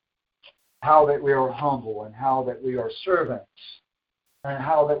how that we are humble and how that we are servants and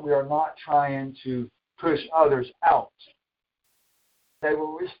how that we are not trying to push others out. They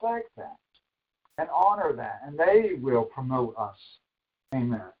will respect that and honor that, and they will promote us.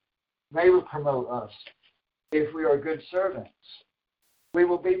 Amen. They will promote us. If we are good servants, we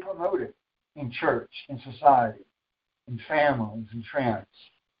will be promoted in church, in society, in families, and friends.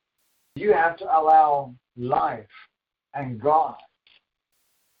 You have to allow life and God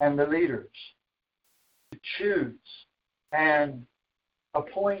and the leaders to choose and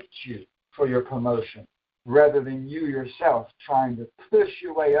appoint you for your promotion, rather than you yourself trying to push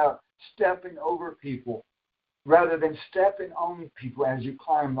your way up, stepping over people, rather than stepping on people as you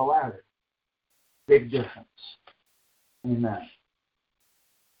climb the ladder. Big difference. Amen.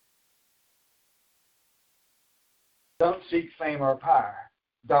 Don't seek fame or power.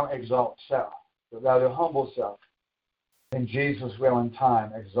 Don't exalt self, but rather humble self. And Jesus will in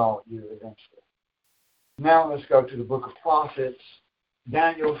time exalt you eventually. Now let's go to the book of prophets,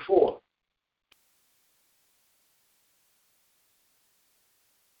 Daniel 4.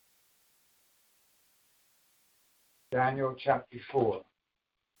 Daniel chapter 4.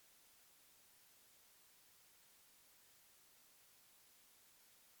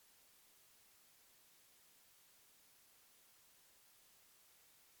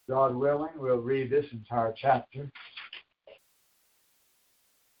 God willing, we'll read this entire chapter.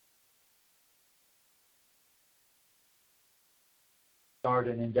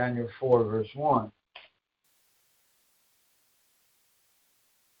 Starting in Daniel 4, verse 1.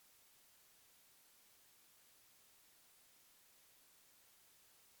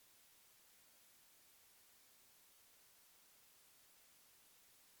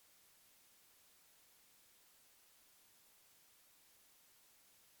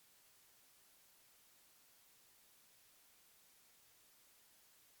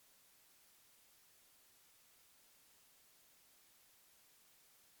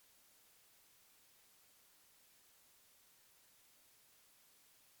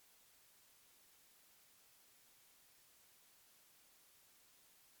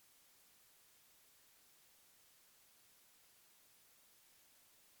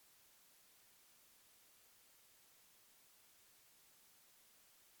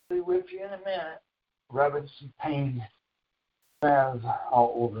 I'll be with you in a minute. Rubbing some pain salve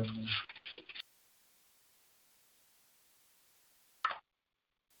all over me.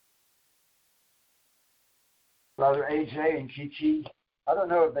 Brother AJ and Kiki I don't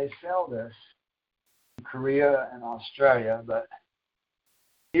know if they sell this in Korea and Australia, but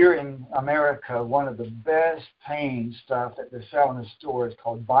here in America, one of the best pain stuff that they sell in the store is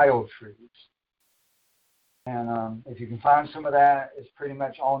called Biofreeze. And if you can find some of that, it's pretty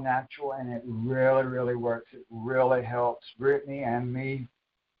much all natural, and it really, really works. It really helps Brittany and me.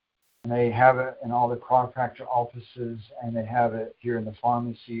 And they have it in all the chiropractor offices, and they have it here in the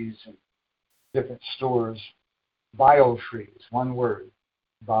pharmacies and different stores. Biofreeze, one word,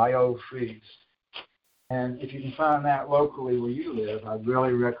 Biofreeze. And if you can find that locally where you live, I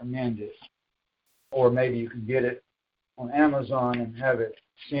really recommend it. Or maybe you can get it on Amazon and have it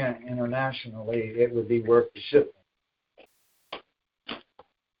sent internationally. It would be worth the shipping.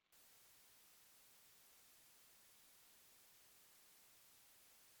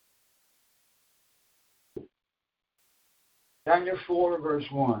 Daniel 4, verse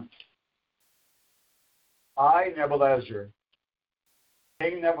 1. I, Nebuchadnezzar,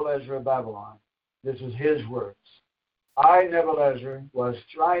 King Nebuchadnezzar of Babylon, this is his words. I, Nebuchadnezzar, was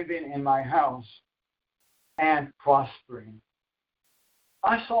thriving in my house and prospering.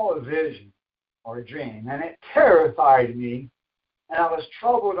 I saw a vision or a dream, and it terrified me, and I was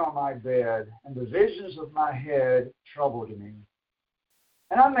troubled on my bed, and the visions of my head troubled me.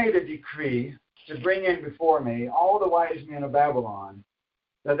 And I made a decree to bring in before me all the wise men of Babylon,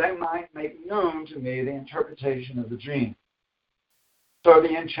 that they might make known to me the interpretation of the dream. So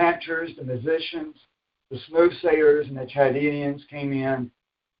the enchanters, the musicians, the smoothsayers, and the Chaldeans came in,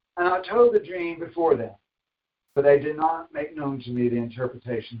 and I told the dream before them, but they did not make known to me the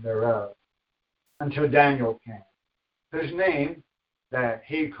interpretation thereof, until Daniel came, whose name that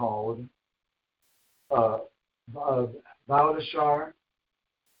he called Belteshazzar,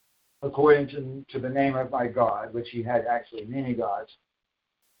 according to the name of my God, which he had actually many gods,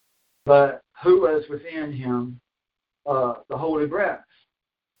 but who was within him the Holy Breath.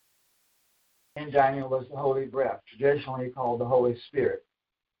 In Daniel was the Holy Breath, traditionally called the Holy Spirit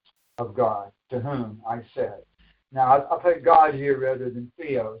of God, to whom I said. Now, I put God here rather than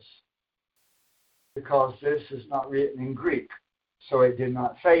Theos, because this is not written in Greek, so it did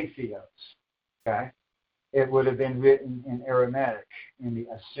not say Theos. Okay? It would have been written in Aramaic, in the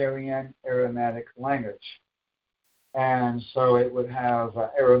Assyrian Aramaic language. And so it would have an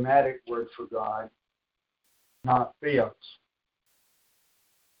Aramaic word for God, not Theos.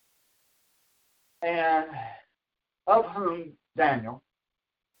 And of Daniel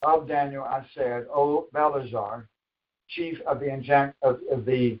I said, O Belteshazzar, chief of the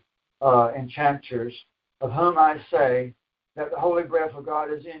enchanters, of whom I say that the holy breath of God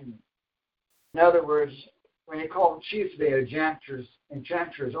is in you. In other words, when you call them chief of the enchanters,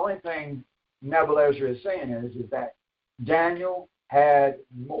 the only thing Nebuchadnezzar is saying is that Daniel had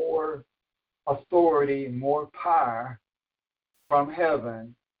more authority, more power from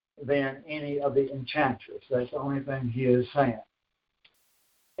heaven than any of the enchanters. That's the only thing he is saying.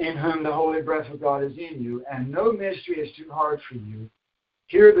 In whom the holy breath of God is in you, and no mystery is too hard for you.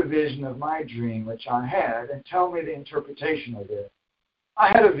 Hear the vision of my dream which I had, and tell me the interpretation of it. I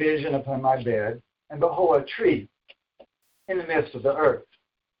had a vision upon my bed, and behold, a tree in the midst of the earth,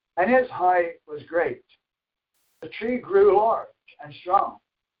 and its height was great. The tree grew large and strong,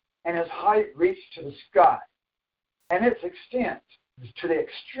 and its height reached to the sky, and its extent to the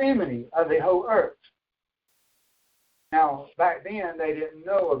extremity of the whole earth. Now, back then, they didn't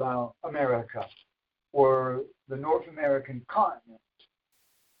know about America or the North American continent.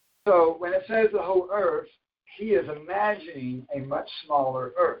 So when it says the whole earth, he is imagining a much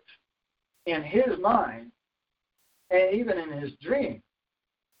smaller earth. In his mind, and even in his dream,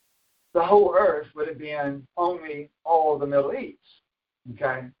 the whole earth would have been only all of the Middle East.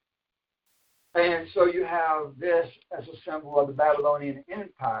 Okay? And so you have this as a symbol of the Babylonian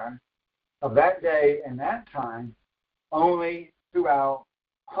Empire of that day and that time, only throughout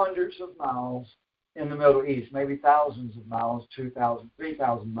hundreds of miles in the Middle East, maybe thousands of miles, 2,000,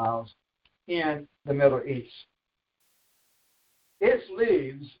 3,000 miles in the Middle East. Its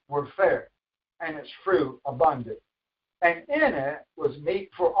leaves were fair, and its fruit abundant, and in it was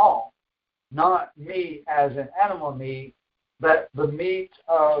meat for all, not meat as in animal meat, but the meat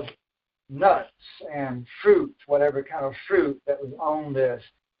of nuts and fruit, whatever kind of fruit that was on this,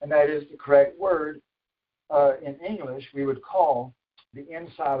 and that is the correct word. In English, we would call the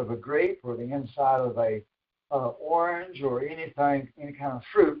inside of a grape or the inside of a orange or anything, any kind of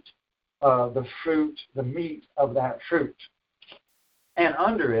fruit, the meat of that fruit. And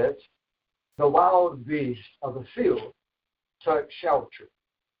under it, the wild beasts of the field took shelter,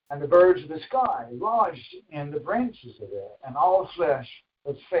 and the birds of the sky lodged in the branches of it, and all flesh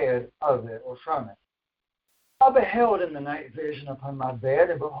was fed of it or from it. I beheld in the night vision upon my bed,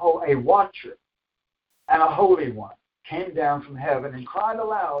 and behold, a watcher and a holy one came down from heaven and cried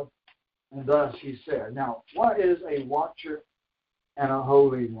aloud, and thus he said. Now, what is a watcher and a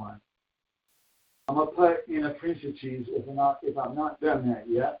holy one? I'm going to put in a parentheses, if I've not done that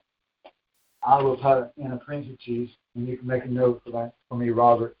yet, I will put in a parentheses, and you can make a note for that for me,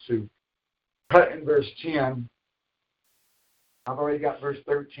 Robert, to put in verse 10. I've already got verse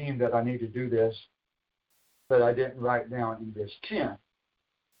 13 that I need to do this, but I didn't write down in verse 10.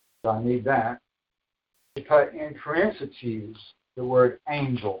 So I need that. To put in parentheses the word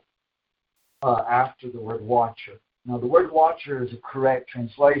angel after the word watcher. Now, the word watcher is a correct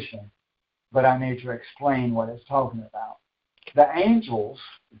translation, but I need to explain what it's talking about. The angels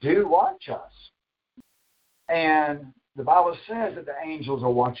do watch us. And the Bible says that the angels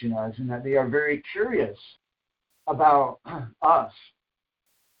are watching us and that they are very curious about us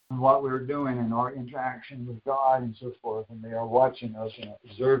and what we're doing in our interaction with God and so forth. And they are watching us and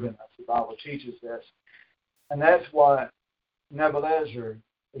observing us. The Bible teaches this. And that's what Nebuchadnezzar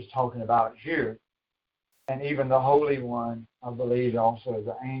is talking about here. And even the Holy One, I believe also as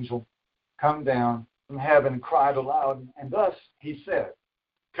an angel, come down from heaven and cried aloud. And thus he said,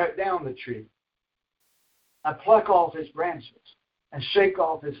 cut down the tree and pluck off its branches and shake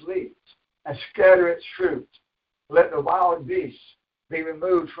off its leaves and scatter its fruit. Let the wild beasts be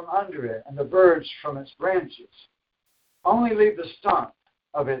removed from under it and the birds from its branches. Only leave the stump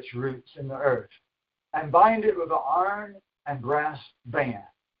of its roots in the earth and bind it with an iron and brass band.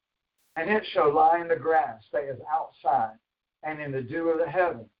 And it shall lie in the grass that is outside and in the dew of the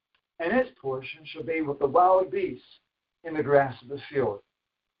heaven. And its portion shall be with the wild beasts in the grass of the field.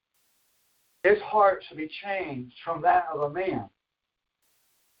 Its heart shall be changed from that of a man,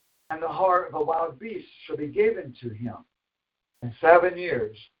 and the heart of a wild beast shall be given to him, and 7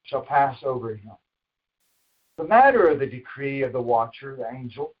 years shall pass over him. The matter of the decree of the watcher, the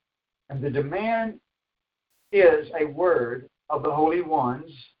angel, and the demand is a word of the holy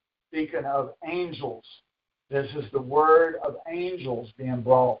ones, speaking of angels. This is the word of angels being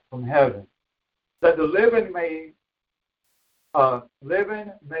brought from heaven, that the living may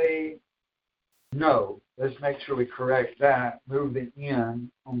know. Let's make sure we correct that. Move the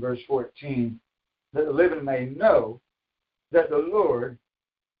in on verse 14. That the living may know that the Lord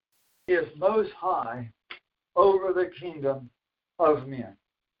is most high over the kingdom of men.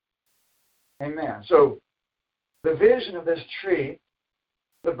 Amen. So the vision of this tree,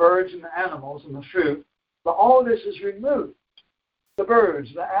 the birds and the animals and the fruit, but all this is removed. The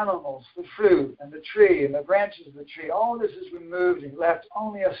birds, the animals, the fruit, and the tree, and the branches of the tree, all this is removed and left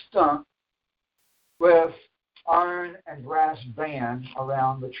only a stump with iron and brass band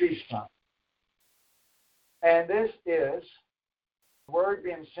around the tree stump. And this is the word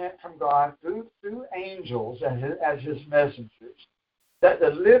being sent from God through angels as his messengers, that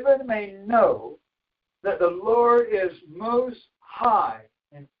the living may know that the Lord is most high.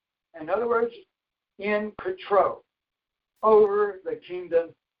 In other words, in control over the kingdom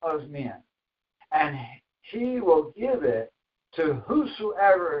of men. And he will give it to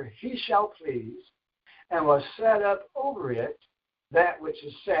whosoever he shall please, and will set up over it that which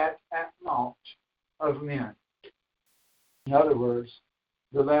is set at naught of men. In other words,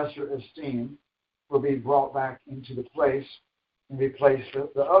 the lesser esteemed will be brought back into the place and replace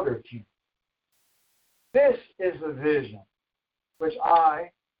the other king. This is the vision which I,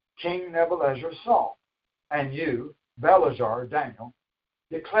 King Nebuchadnezzar, saw, and you, Belshazzar, Daniel,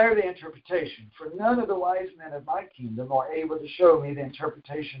 declare the interpretation, for none of the wise men of my kingdom are able to show me the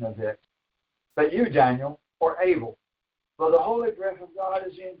interpretation of it. But you, Daniel, are able, for the holy breath of God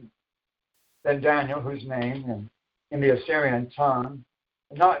is in you. Then Daniel, whose name in the Assyrian tongue,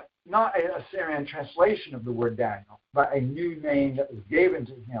 not an Assyrian translation of the word Daniel, but a new name that was given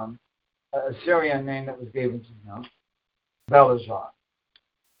to him, an Assyrian name that was given to him, Belshazzar,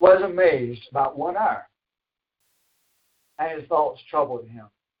 was amazed about 1 hour, and his thoughts troubled him.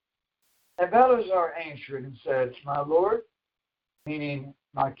 And Belshazzar answered and said, my Lord, meaning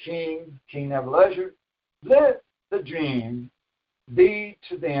my king, King Nebuchadnezzar, let the dream be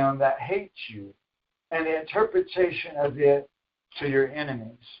to them that hate you, and the interpretation of it to your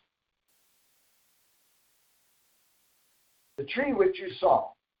enemies. The tree which you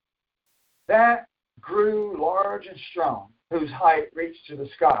saw, that grew large and strong, whose height reached to the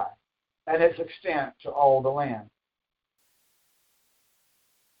sky, and its extent to all the land.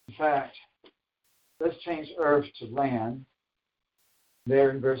 In fact, let's change earth to land,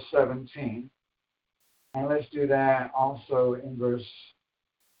 there in verse 17. And let's do that also in verse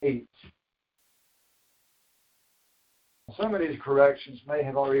 8. Some of these corrections may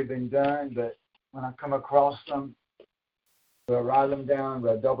have already been done, but when I come across them. We'll write them down,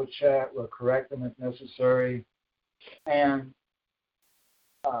 we'll double check, we'll correct them if necessary. And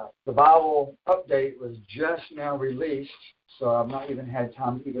the Bible update was just now released, so I've not even had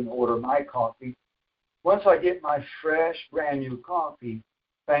time to even order my coffee. Once I get my fresh, brand new coffee,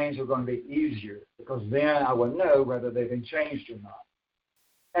 things are going to be easier, because then I will know whether they've been changed or not.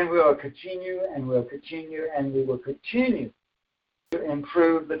 And we'll continue, and we'll continue, and we will continue to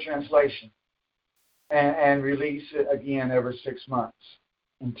improve the translation and release it again every 6 months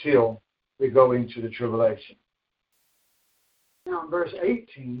until we go into the tribulation. Now, in verse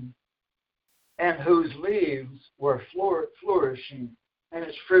 18, and whose leaves were flourishing, and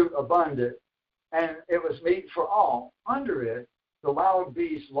its fruit abundant, and it was meat for all. Under it, the wild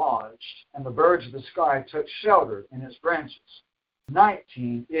beasts lodged, and the birds of the sky took shelter in its branches.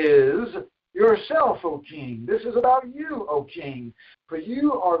 19 is yourself, O king. This is about you, O king. For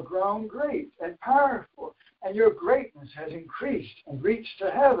you are grown great and powerful, and your greatness has increased and reached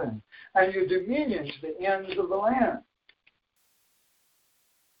to heaven, and your dominion to the ends of the land.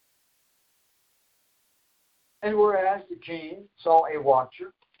 And whereas the king saw a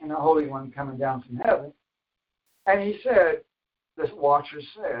watcher and a holy one coming down from heaven, and he said, this watcher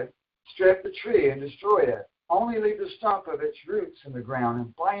said, strip the tree and destroy it. Only leave the stump of its roots in the ground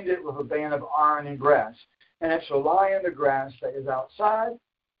and bind it with a band of iron and grass, and it shall lie in the grass that is outside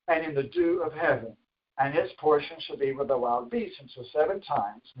and in the dew of heaven, and its portion shall be with the wild beasts until 7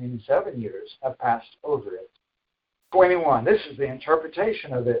 times, meaning 7 years, have passed over it. 21, this is the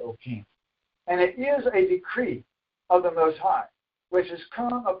interpretation of it, O king. And it is a decree of the Most High, which has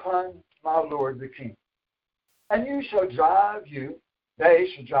come upon my Lord the king. And they shall drive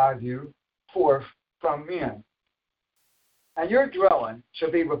you forth from men. And your dwelling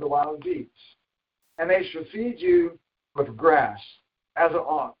shall be with the wild beasts. And they shall feed you with grass as an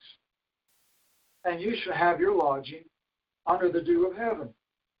ox. And you shall have your lodging under the dew of heaven.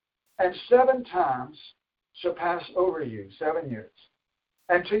 And 7 times shall pass over you, 7 years,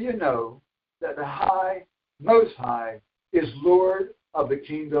 until you know that the Most High is Lord of the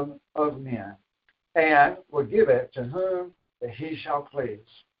kingdom of men, and will give it to whom that he shall please.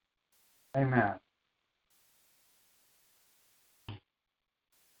 Amen.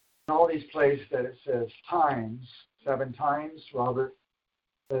 In all these places that it says times, 7 times, Robert,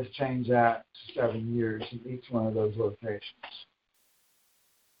 let's change that to 7 years in each one of those locations,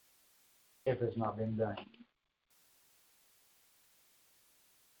 if it's not been done.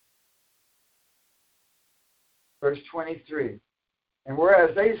 Verse 23, and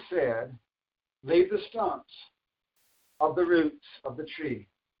whereas they said, leave the stumps of the roots of the tree,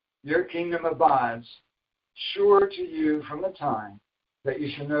 your kingdom abides, sure to you from the time that you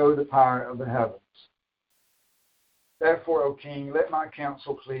shall know the power of the heavens. Therefore, O king, let my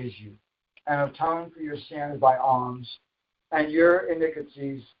counsel please you, and atone for your sins by alms, and your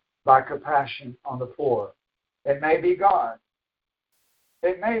iniquities by compassion on the poor. It may be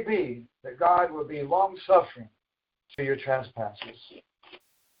that God will be long-suffering to your trespasses.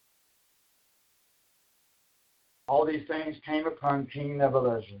 All these things came upon King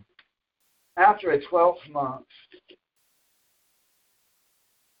Nebuchadnezzar. After a 12th month,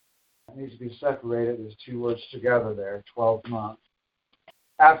 it needs to be separated. There's 2 words together there, 12 months.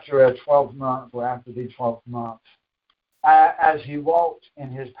 After a 12th month, or after the 12th month, as he walked in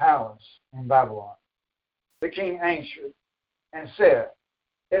his palace in Babylon, the king answered and said,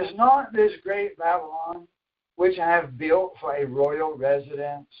 is not this great Babylon, which I have built for a royal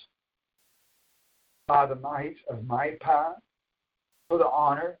residence, by the might of my power, for the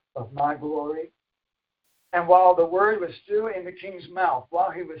honor of my glory? And while the word was still in the king's mouth,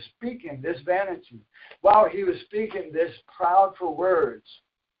 while he was speaking this vanity, while he was speaking this proudful words,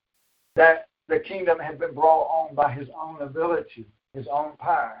 that the kingdom had been brought on by his own ability, his own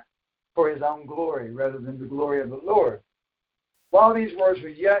power, for his own glory, rather than the glory of the Lord. While these words were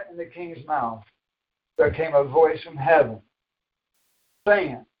yet in the king's mouth, there came a voice from heaven,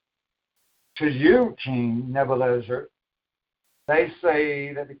 saying, to you, King Nebuchadnezzar, they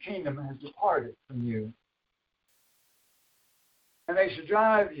say that the kingdom has departed from you, and they shall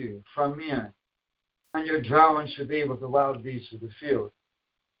drive you from men, and your dwelling shall be with the wild beasts of the field,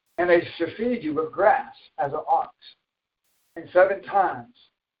 and they shall feed you with grass as an ox. And 7 times,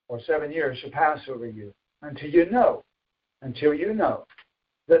 or 7 years, shall pass over you, until you know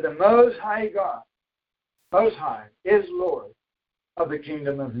that the Most High God, Most High, is Lord of the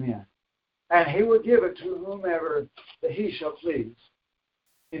kingdom of men, and he will give it to whomever that he shall please.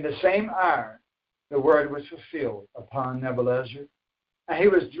 In the same hour, the word was fulfilled upon Nebuchadnezzar, and he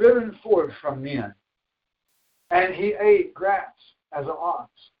was driven forth from men, and he ate grass as an ox,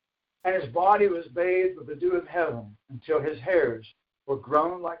 And his body was bathed with the dew of heaven until his hairs were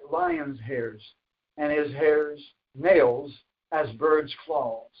grown like lions' hairs, and his hairs nails as birds'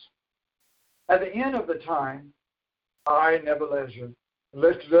 claws. At the end of the time, I, Nebuchadnezzar,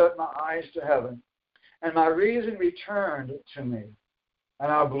 lifted up my eyes to heaven, and my reason returned to me.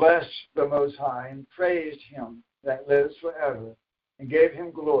 And I blessed the Most High and praised him that lives forever and gave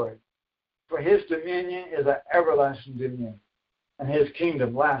him glory. For his dominion is an everlasting dominion, and his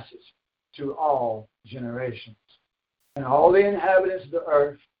kingdom lasts to all generations. And all the inhabitants of the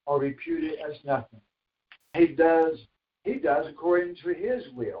earth are reputed as nothing. He does according to his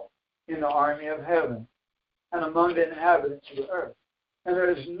will in the army of heaven and among the inhabitants of the earth. And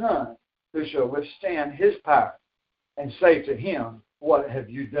there is none who shall withstand his power and say to him, what have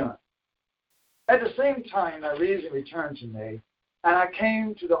you done? At the same time, my reason returned to me, and I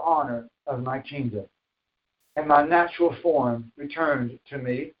came to the honor of my kingdom. And my natural form returned to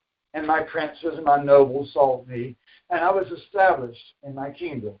me, and my princes and my nobles sought me, and I was established in my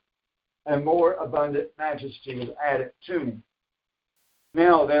kingdom, and more abundant majesty was added to me.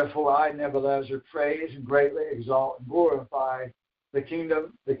 Now, therefore, I, Nebuchadnezzar, praise and greatly exalt and glorify the King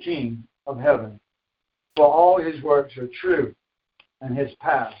of heaven. For all his works are true, and his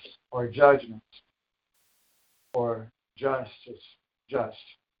paths are judgments, or justice, just.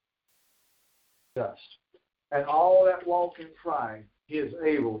 And all that walk in pride, he is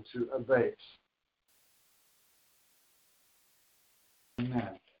able to abase.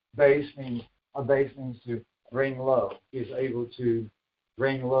 Amen. Abase means to bring low. He is able to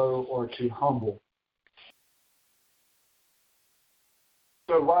bring low or to humble.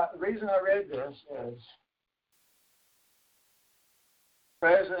 So the reason I read this is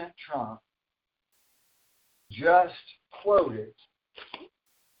President Trump just quoted,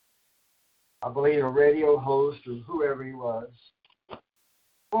 I believe a radio host or whoever he was,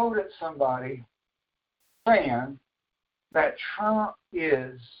 quoted somebody saying that Trump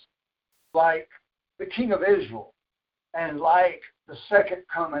is like the King of Israel and like the second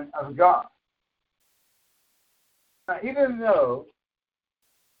coming of God. Now, even though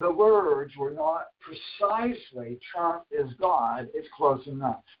the words were not precisely Trump is God, it's close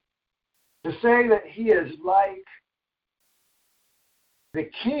enough. To say that he is like the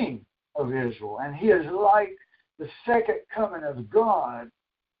King of Israel and he is like the second coming of God,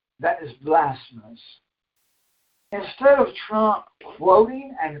 that is blasphemous. Instead of Trump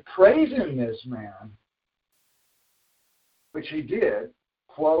quoting and praising this man, which he did,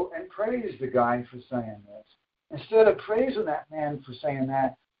 quote and praise the guy for saying this. Instead of praising that man for saying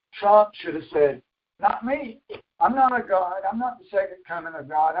that, Trump should have said, not me. I'm not a God. I'm not the second coming of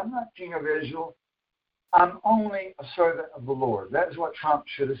God. I'm not King of Israel. I'm only a servant of the Lord. That is what Trump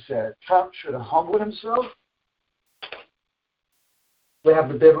should have said. Trump should have humbled himself. We have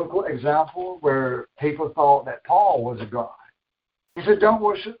the biblical example where people thought that Paul was a God. He said, don't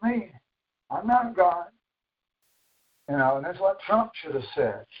worship me. I'm not a God. You know, and that's what Trump should have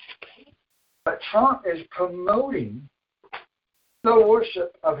said. But Trump is promoting the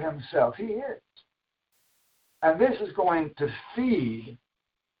worship of himself. He is. And this is going to feed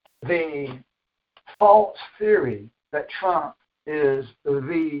the false theory that Trump is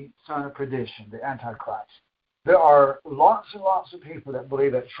the son of perdition, the Antichrist. There are lots and lots of people that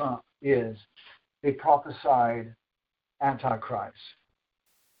believe that Trump is the prophesied Antichrist.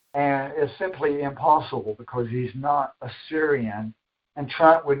 And it's simply impossible because he's not Assyrian, and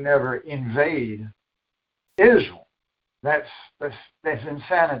Trump would never invade Israel. That's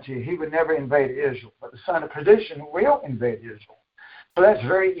insanity. He would never invade Israel. But the son of perdition will invade Israel. So that's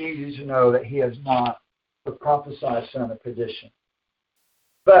very easy to know that he is not the prophesied son of perdition.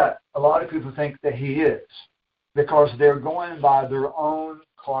 But a lot of people think that he is, because they're going by their own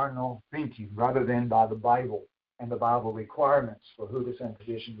carnal thinking rather than by the Bible and the Bible requirements for who the son of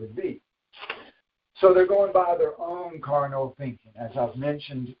perdition would be. So they're going by their own carnal thinking, as I've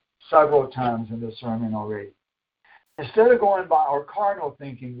mentioned several times in this sermon already. Instead of going by our carnal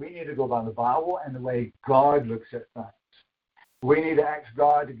thinking, we need to go by the Bible and the way God looks at things. We need to ask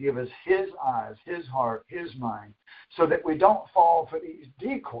God to give us his eyes, his heart, his mind, so that we don't fall for these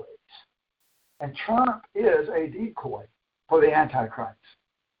decoys. And Trump is a decoy for the Antichrist.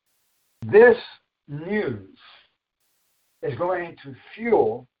 This news is going to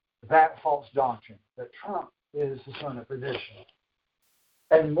fuel that false doctrine that Trump is the son of perdition.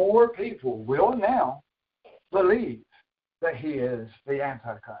 And more people will now believe that he is the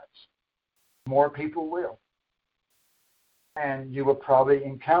Antichrist. More people will. And you will probably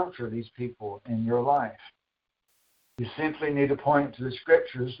encounter these people in your life. You simply need to point to the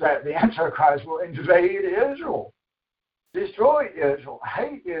scriptures that the Antichrist will invade Israel. destroy Israel,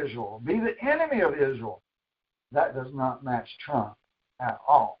 hate Israel, be the enemy of Israel. That does not match Trump at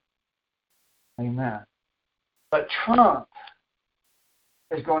all. Amen. But Trump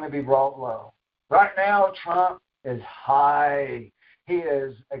is going to be brought low. Right now, Trump is high. He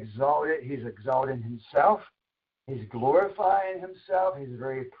is exalted. He's exalting himself. He's glorifying himself. He's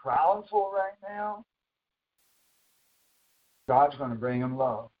very proudful right now. God's going to bring him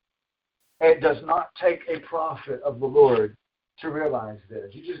low. It does not take a prophet of the Lord to realize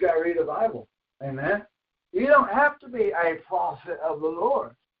this. You just got to read the Bible. Amen. You don't have to be a prophet of the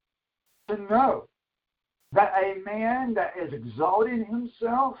Lord to know that a man that is exalting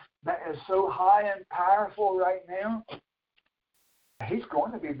himself, that is so high and powerful right now, he's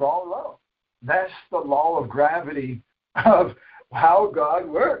going to be brought low. That's the law of gravity of how God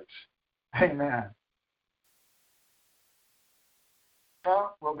works. Amen.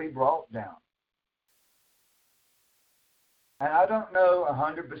 Trump will be brought down. And I don't know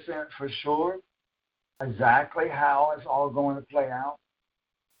 100% for sure exactly how it's all going to play out,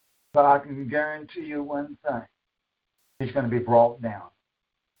 but I can guarantee you one thing. He's going to be brought down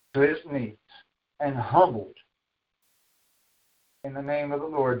to his knees and humbled in the name of the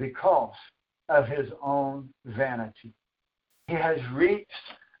Lord because of his own vanity. He has reached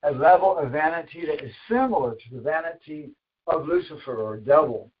a level of vanity that is similar to the vanity of Lucifer or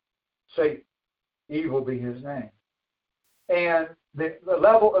devil, Satan. Evil be his name. And the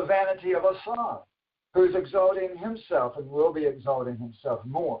level of vanity of Assad, who's exalting himself and will be exalting himself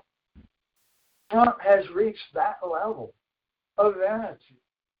more. Trump has reached that level of vanity.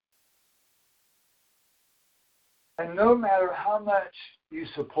 And no matter how much you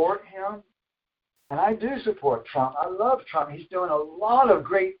support him, and I do support Trump. I love Trump. He's doing a lot of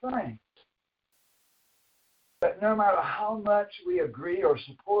great things. But no matter how much we agree or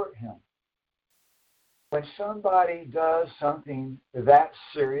support him, when somebody does something that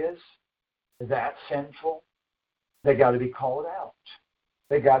serious, that sinful, they got to be called out.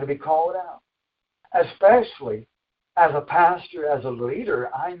 They got to be called out. Especially as a pastor, as a leader,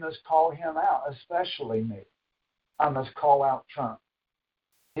 I must call him out, especially me. I must call out Trump.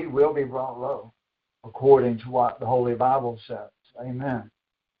 He will be brought low, according to what the Holy Bible says. Amen.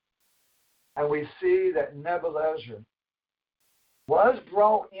 And we see that Nebuchadnezzar was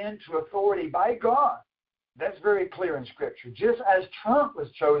brought into authority by God. That's very clear in Scripture. Just as Trump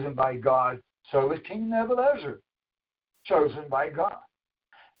was chosen by God, so was King Nebuchadnezzar chosen by God.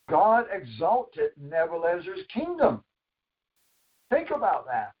 God exalted Nebuchadnezzar's kingdom. Think about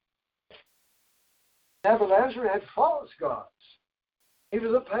that. Nebuchadnezzar had false gods. He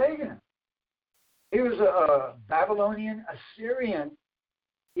was a pagan. He was a Babylonian, Assyrian,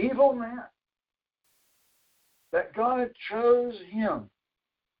 evil man. That God chose him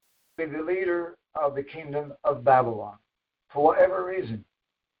to be the leader of the kingdom of Babylon. For whatever reason.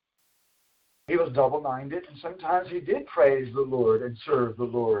 He was double-minded, and sometimes he did praise the Lord and serve the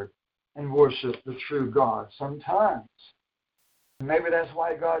Lord and worship the true God. Sometimes. Maybe that's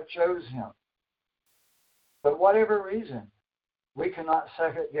why God chose him. But whatever reason, we cannot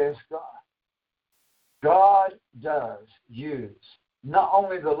second-guess God. God does use not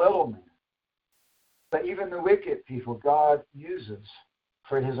only the little men, but even the wicked people God uses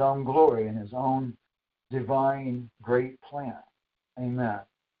for his own glory and his own divine great plan. Amen.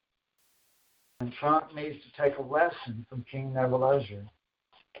 And Trump needs to take a lesson from King Nebuchadnezzar,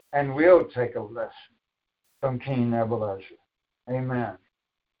 and will take a lesson from King Nebuchadnezzar. Amen.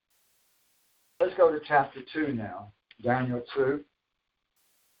 Let's go to chapter 2 now, Daniel 2.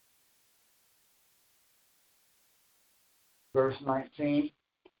 Verse 19.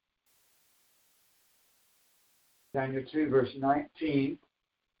 Daniel 2, verse 19.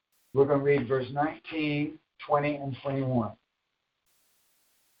 We're going to read verse 19, 20, and 21.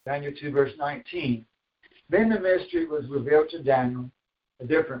 Daniel 2, verse 19. Then the mystery was revealed to Daniel. A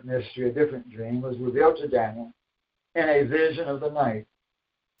different mystery, a different dream was revealed to Daniel in a vision of the night.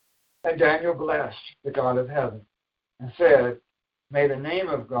 And Daniel blessed the God of heaven and said, may the name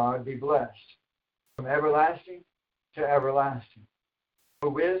of God be blessed from everlasting to everlasting. For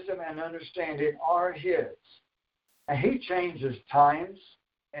wisdom and understanding are his. And he changes times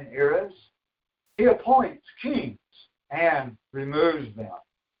and eras. He appoints kings and removes them.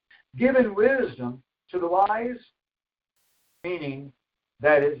 Giving wisdom to the wise, meaning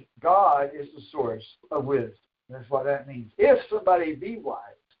that is God is the source of wisdom. That's what that means. If somebody be wise,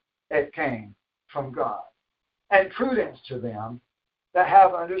 it came from God. And prudence to them that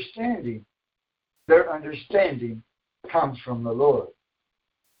have understanding. Their understanding comes from the Lord.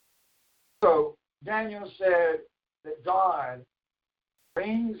 So Daniel said that God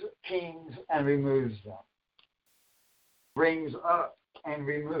brings kings and removes them. brings up and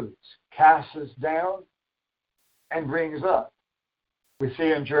removes, casts down and brings up. We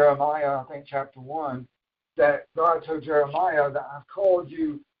see in Jeremiah, I think chapter 1, that God told Jeremiah that I've called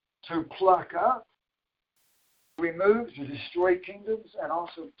you to pluck up, remove, to destroy kingdoms, and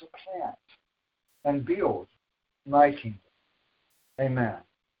also to plant and build my kingdom. Amen.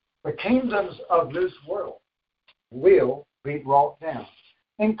 The kingdoms of this world will be brought down,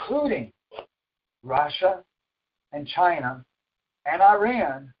 including Russia and China and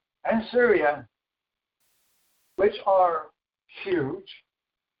Iran and Syria, which are huge,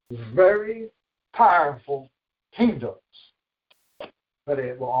 very powerful kingdoms. But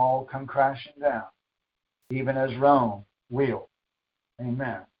it will all come crashing down, even as Rome will.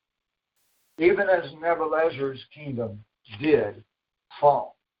 Amen. Even as Nebuchadnezzar's kingdom did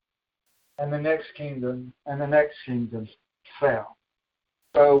fall. And the next kingdom and the next kingdom fell.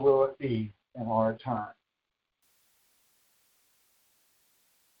 So will it be in our time.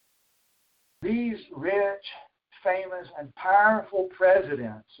 These rich, famous, and powerful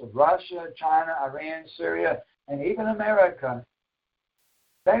presidents of Russia, China, Iran, Syria, and even America,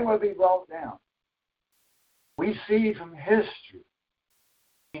 they will be brought down. We see from history,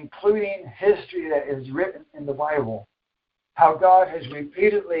 including history that is written in the Bible, how God has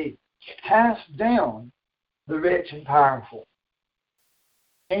repeatedly cast down the rich and powerful,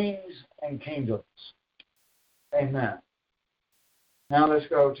 kings and kingdoms. Amen. Now let's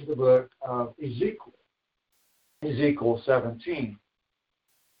go to the book of Ezekiel. Ezekiel 17.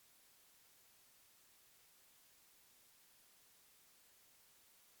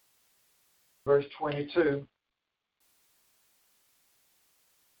 Verse 22.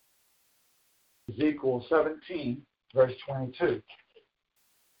 Ezekiel 17, verse 22.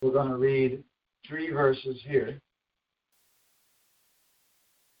 We're going to read 3 verses here.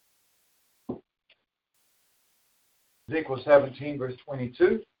 Ezekiel 17, verse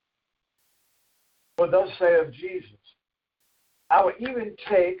 22. For thus saith Jesus, I will even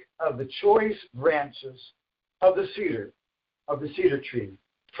take of the choice branches of the cedar tree,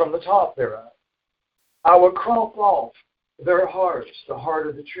 from the top thereof. I will crop off their hearts, the heart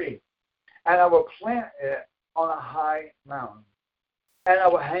of the tree, and I will plant it on a high mountain, and I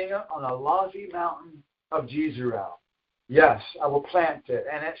will hang it on a lofty mountain of Jezreel. Yes, I will plant it,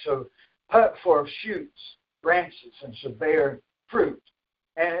 and it shall put forth shoots, branches, and shall bear fruit.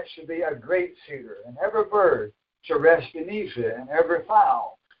 And it shall be a great cedar, and every bird shall rest beneath it, and every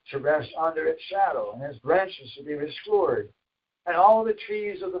fowl shall rest under its shadow, and its branches shall be restored. And all the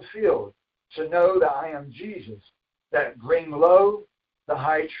trees of the field shall know that I am Jesus, that bring low the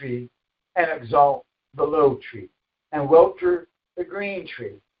high tree, and exalt the low tree, and welter the green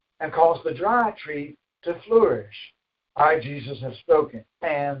tree, and cause the dry tree to flourish. I, Jesus, have spoken,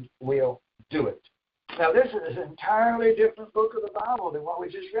 and will do it. Now, this is an entirely different book of the Bible than what we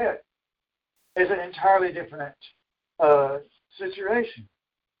just read. It's an entirely different situation.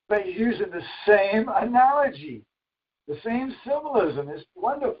 But he's using the same analogy. The same symbolism. Is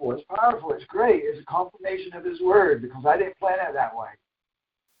wonderful. It's powerful. It's great. It's a confirmation of his word, because I didn't plan it that way.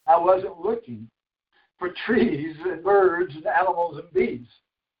 I wasn't looking for trees and birds and animals and beasts.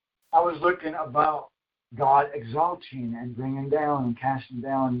 I was looking about God exalting and bringing down and casting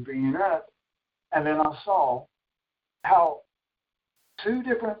down and bringing up. And then I saw how 2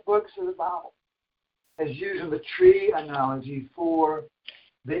 different books of the Bible is using the tree analogy for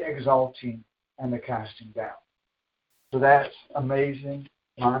the exalting and the casting down. So that's amazing,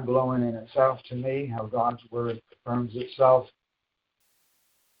 mind-blowing in itself to me, how God's word confirms itself.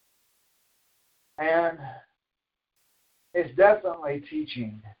 And it's definitely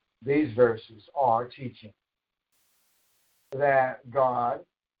teaching, these verses are teaching, that God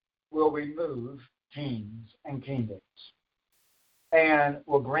will remove kings and kingdoms and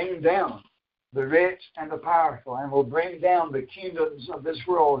will bring down the rich and the powerful, and will bring down the kingdoms of this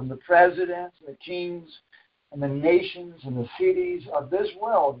world, and the presidents and the kings and the nations and the cities of this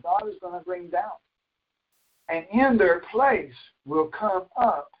world. God is going to bring down. And in their place will come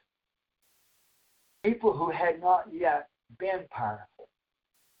up people who had not yet been powerful,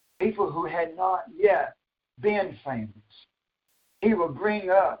 people who had not yet been famous. He will bring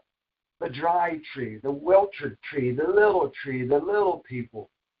up the dry tree, the wilted tree, the little people,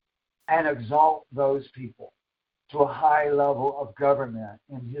 and exalt those people to a high level of government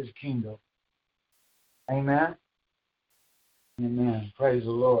in his kingdom. Amen? Amen. Praise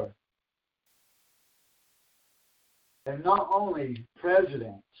the Lord. And not only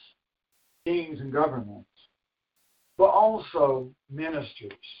presidents, kings, and governments, but also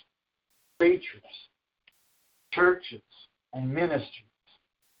ministers, preachers, churches, and ministries.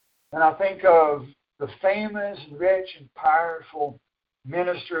 And I think of the famous, rich, and powerful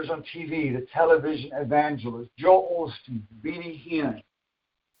ministers on TV, the television evangelists, Joel Osteen, Benny Hinn,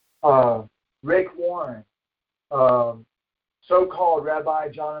 Rick Warren, so-called Rabbi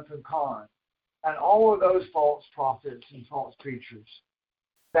Jonathan Cahn, and all of those false prophets and false preachers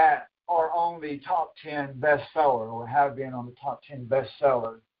that are on the top 10 bestseller or have been on the top 10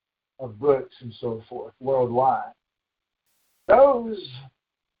 bestseller of books and so forth worldwide. Those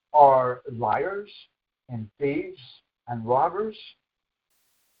are liars and thieves and robbers,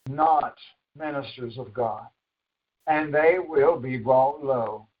 not ministers of God. And they will be brought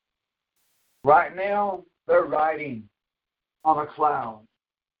low. Right now, they're riding on a cloud,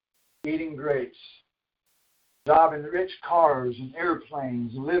 eating grapes, driving rich cars and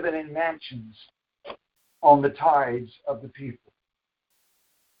airplanes, living in mansions on the tides of the people.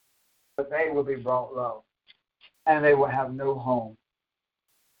 But they will be brought low, and they will have no home.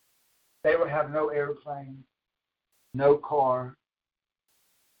 They will have no airplane, no car,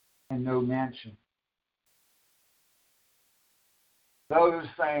 and no mansion. Those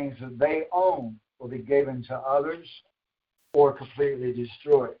things that they own will be given to others or completely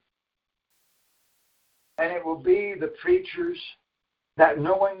destroyed. And it will be the preachers that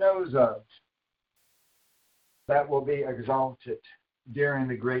no one knows of that will be exalted during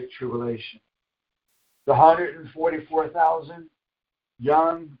the Great Tribulation. The 144,000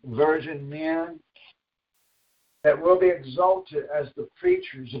 young virgin men that will be exalted as the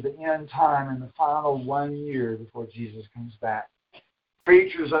preachers of the end time in the final 1 year before Jesus comes back.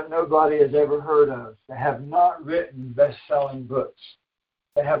 Preachers that nobody has ever heard of, that have not written best-selling books,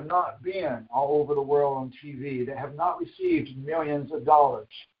 that have not been all over the world on TV, that have not received millions of dollars.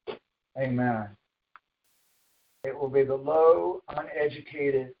 Amen. It will be the low,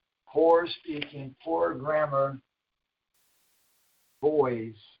 uneducated, poor-speaking, poor grammar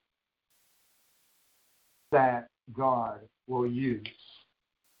boys that God will use.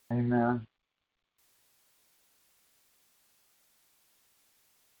 Amen.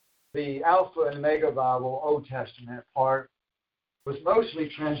 The Alpha and Omega Bible, Old Testament part, was mostly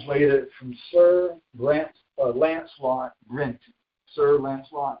translated from Sir Lancelot Brenton. Sir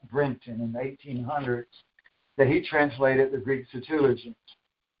Lancelot Brenton in the 1800s, that he translated the Greek Septuagint.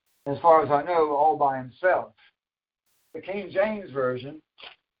 As far as I know, all by himself. The King James Version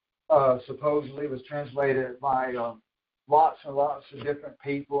supposedly was translated by lots and lots of different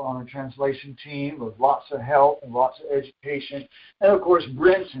people on a translation team with lots of help and lots of education. And of course,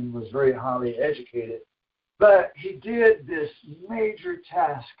 Brenton was very highly educated. But he did this major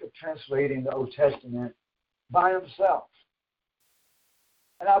task of translating the Old Testament by himself.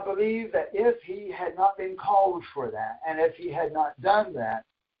 And I believe that if he had not been called for that, and if he had not done that,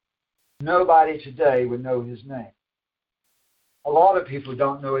 nobody today would know his name. A lot of people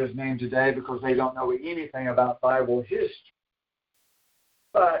don't know his name today because they don't know anything about Bible history.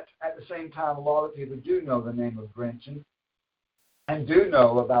 But at the same time, a lot of people do know the name of Brenton and do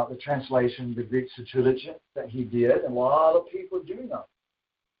know about the translation of the Greek Septuagint that he did. And a lot of people do know.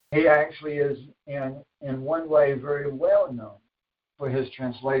 He actually is, in one way, very well known for his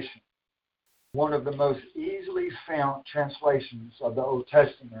translation. One of the most easily found translations of the Old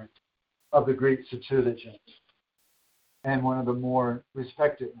Testament of the Greek Septuagint, and one of the more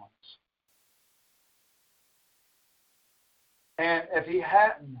respected ones. And if he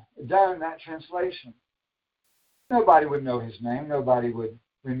hadn't done that translation, nobody would know his name, nobody would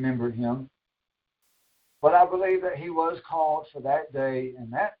remember him. But I believe that he was called for that day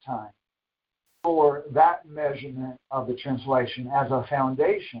and that time for that measurement of the translation as a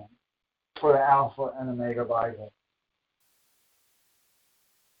foundation for the Alpha and Omega Bible.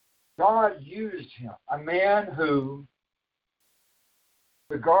 God used him, a man who,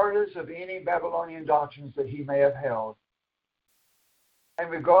 regardless of any Babylonian doctrines that he may have held, and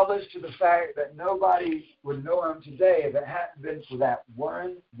regardless to the fact that nobody would know him today if it hadn't been for that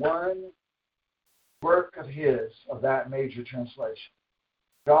one work of his, of that major translation,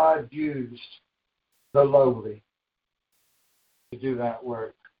 God used the lowly to do that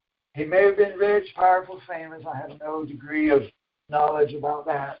work. He may have been rich, powerful, famous. I have no degree of knowledge about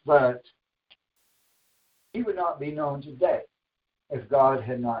that, but he would not be known today if God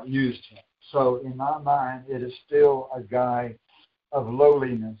had not used him. So in my mind, it is still a guy of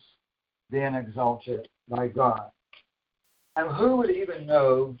lowliness being exalted by God. And who would even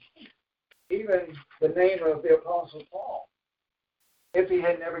know even the name of the Apostle Paul if he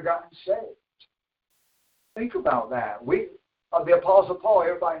had never gotten saved? Think about that. The Apostle Paul,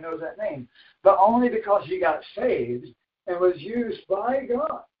 everybody knows that name, but only because he got saved and was used by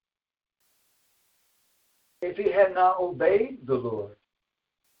God. If he had not obeyed the Lord,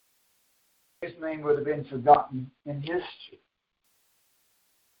 his name would have been forgotten in history.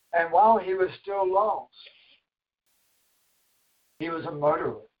 And while he was still lost, he was a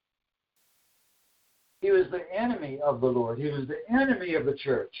murderer. He was the enemy of the Lord. He was the enemy of the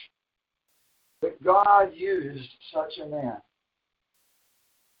church. But God used such a man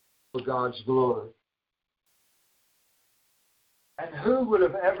for God's glory. And who would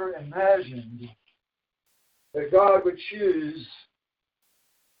have ever imagined that God would choose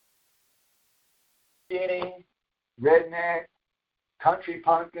skinny, redneck, country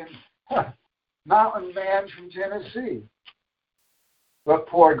pumpkin, mountain man from Tennessee, but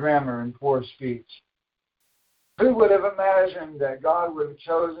poor grammar and poor speech? Who would have imagined that God would have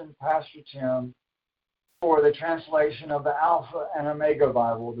chosen Pastor Tim for the translation of the Alpha and Omega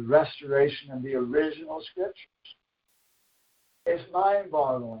Bible, the restoration of the original scriptures? It's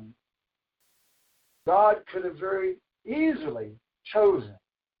mind-boggling. God could have very easily chosen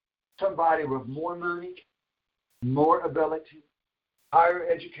somebody with more money, more ability, higher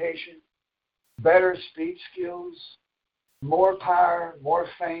education, better speech skills, more power, more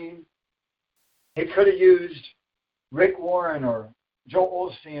fame. He could have used Rick Warren or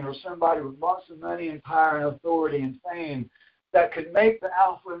Joel Osteen or somebody with lots of money and power and authority and fame that could make the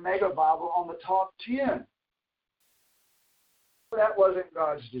Alpha and Omega Bible on the top 10. But that wasn't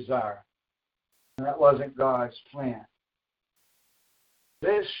God's desire. And that wasn't God's plan.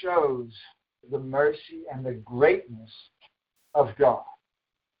 This shows the mercy and the greatness of God,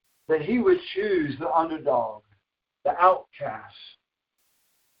 that he would choose the underdog, the outcast,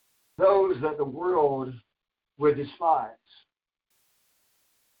 those that the world would despise.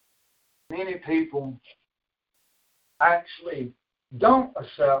 Many people actually don't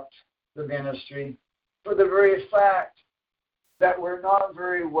accept the ministry for the very fact that we're not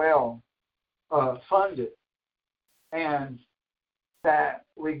very well funded and that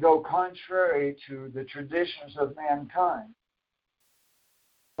we go contrary to the traditions of mankind.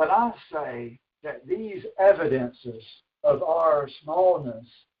 But I say that these evidences of our smallness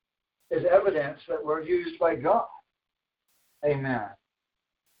is evidence that we're used by God. Amen.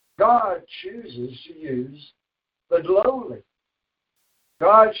 God chooses to use the lowly.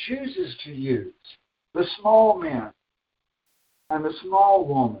 God chooses to use the small man and the small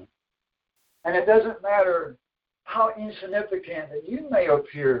woman. And it doesn't matter how insignificant that you may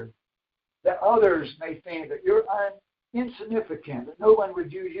appear, that others may think that you're insignificant, that no one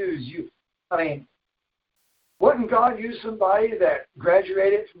would use you. I mean, wouldn't God use somebody that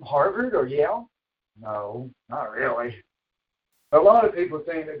graduated from Harvard or Yale? No, not really. A lot of people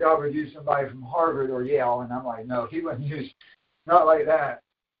think that God would use somebody from Harvard or Yale, and I'm like, no, he wouldn't use, not like that,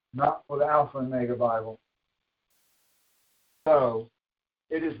 not for the Alpha and Omega Bible. So,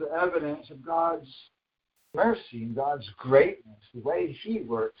 it is the evidence of God's mercy and God's greatness. The way he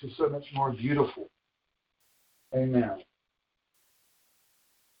works is so much more beautiful. Amen.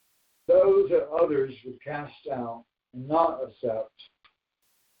 Those that others would cast out and not accept,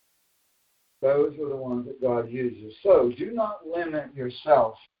 those are the ones that God uses. So do not limit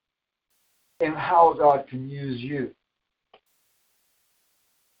yourself in how God can use you.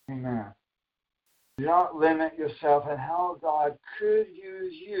 Amen. Do not limit yourself in how God could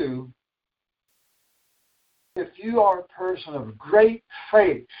use you if you are a person of great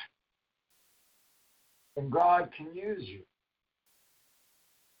faith, then God can use you.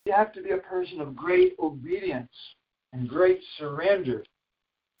 You have to be a person of great obedience and great surrender.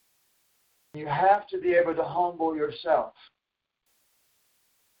 You have to be able to humble yourself.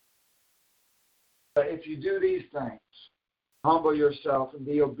 But if you do these things, humble yourself and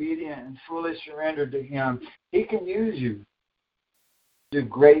be obedient and fully surrendered to him, he can use you to do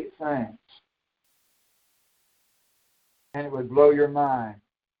great things. And it would blow your mind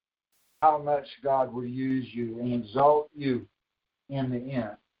how much God will use you and exalt you in the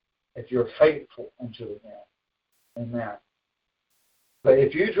end if you're faithful unto the end. Amen. But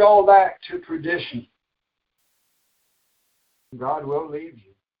if you draw back to perdition, God will leave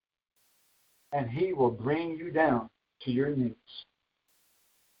you. And he will bring you down to your knees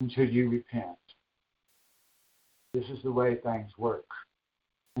until you repent. This is the way things work.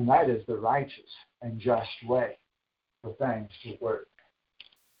 And that is the righteous and just way for things to work.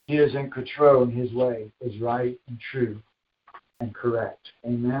 He is in control, and his way is right and true and correct.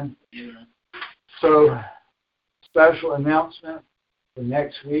 Amen? Amen. So, special announcement for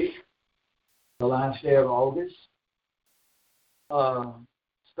next week, the last day of August.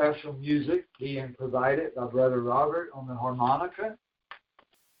 Special music being provided by Brother Robert on the harmonica.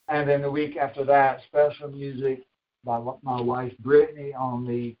 And then the week after that, special music by my wife Brittany on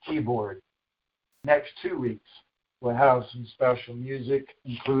the keyboard. Next 2 weeks, We'll have some special music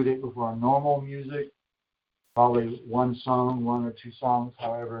included with our normal music, probably one song, one or two songs,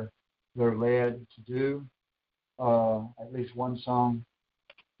 however they're led to do. At least one song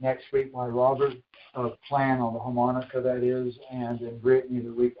next week by Robert, playing on the harmonica, that is, and then Brittany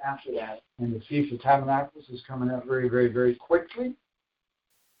the week after that. And the Feast of Tabernacles is coming up very, very, very quickly.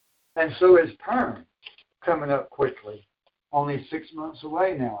 And so is Purim coming up quickly. Only 6 months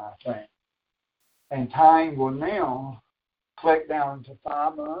away now, I think. And time will now click down to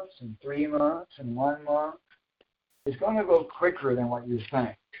 5 months and 3 months and 1 month. It's going to go quicker than what you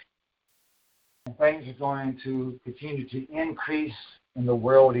think. And things are going to continue to increase in the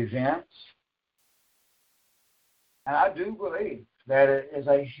world events. And I do believe that it is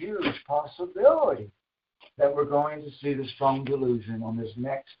a huge possibility that we're going to see the strong delusion on this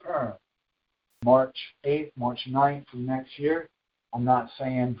next Purim, March 8th, March 9th of next year. I'm not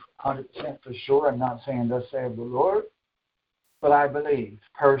saying 100% for sure. I'm not saying thus saith the Lord. But I believe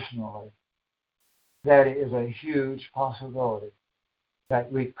personally that it is a huge possibility that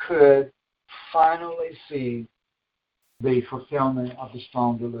we could finally see the fulfillment of the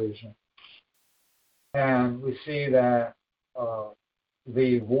strong delusion. And we see that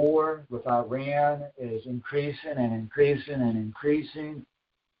the war with Iran is increasing and increasing and increasing.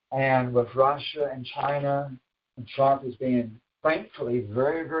 And with Russia and China, and Trump is being, thankfully,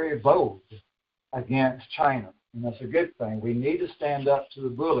 very, very bold against China. And that's a good thing. We need to stand up to the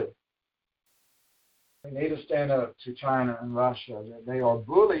bully. We need to stand up to China and Russia. They are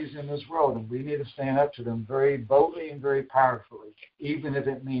bullies in this world, and we need to stand up to them very boldly and very powerfully, even if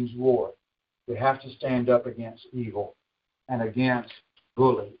it means war. We have to stand up against evil and against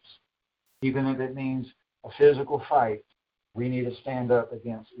bullies. Even if it means a physical fight, we need to stand up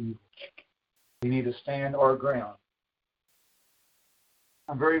against evil. We need to stand our ground.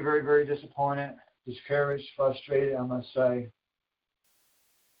 I'm very, very, very disappointed, discouraged, frustrated, I must say,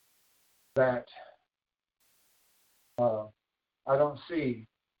 that I don't see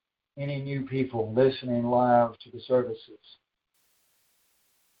any new people listening live to the services.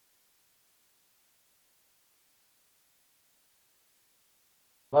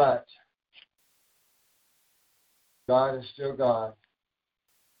 But God is still God.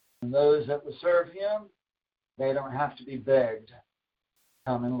 And those that will serve Him, they don't have to be begged.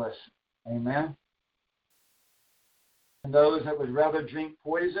 Come and listen. Amen? And those that would rather drink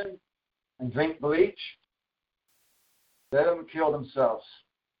poison and drink bleach, let them kill themselves.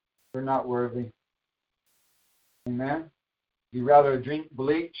 They're not worthy. Amen? If you rather drink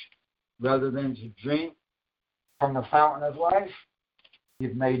bleach rather than to drink from the fountain of life,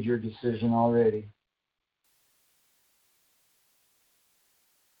 you've made your decision already.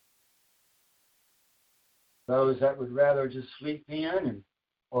 Those that would rather just sleep in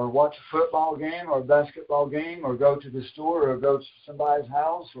or watch a football game or a basketball game or go to the store or go to somebody's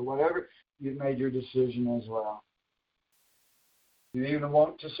house or whatever, you've made your decision as well. You either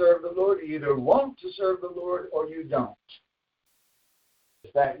want to serve the Lord, you either want to serve the Lord or you don't.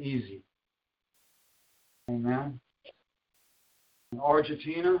 It's that easy. Amen. In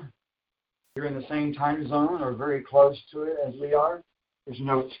Argentina, you're in the same time zone or very close to it as we are. There's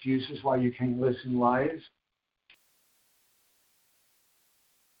no excuses why you can't listen live.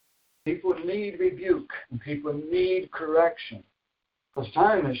 People need rebuke and people need correction because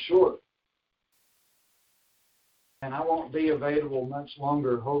time is short. And I won't be available much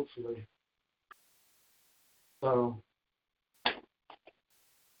longer, hopefully. So,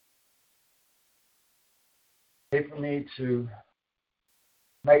 people need to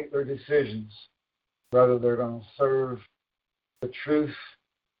make their decisions, whether they're going to serve the truth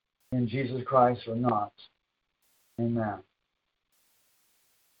in Jesus Christ or not. Amen.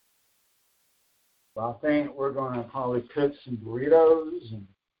 Well, I think we're going to probably cook some burritos, and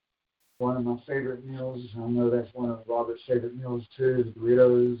one of my favorite meals, I know that's one of Robert's favorite meals too, is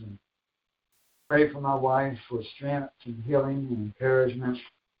burritos, and pray for my wife for strength and healing and encouragement.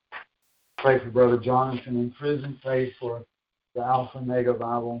 Pray for Brother Jonathan in prison. Pray for the Alpha and Omega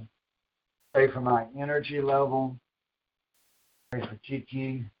Bible. Pray for my energy level. Pray for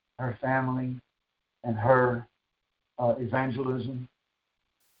Kiki, her family, and her evangelism.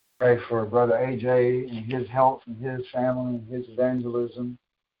 Pray for Brother AJ and his health and his family and his evangelism.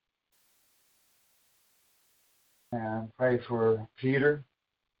 And pray for Peter,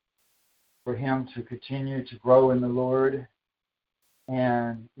 for him to continue to grow in the Lord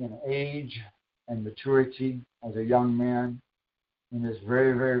and in age and maturity as a young man in this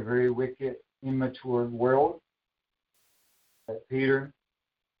very, very, very wicked, immature world. That Peter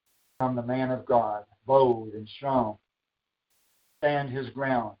become the man of God, bold and strong, stand his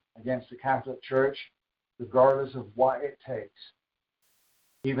ground against the Catholic Church, regardless of what it takes.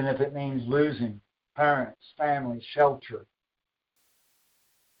 Even if it means losing parents, family, shelter.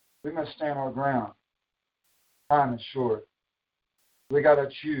 We must stand our ground. Time is short. We got to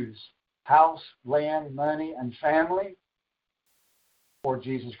choose house, land, money, and family or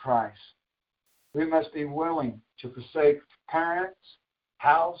Jesus Christ. We must be willing to forsake parents,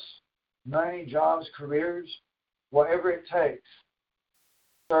 house, money, jobs, careers, whatever it takes.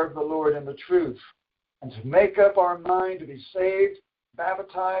 Serve the Lord in the truth and to make up our mind to be saved,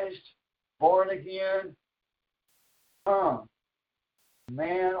 baptized, born again,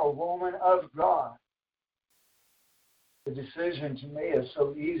 man or woman of God. The decision to me is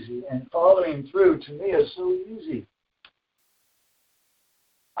so easy, and following through to me is so easy.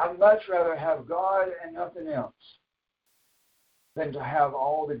 I'd much rather have God and nothing else than to have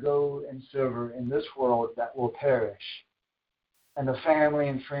all the gold and silver in this world that will perish, and the family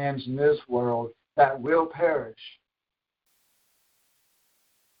and friends in this world that will perish.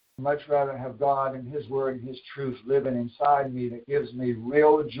 I'd much rather have God and His Word and His truth living inside me that gives me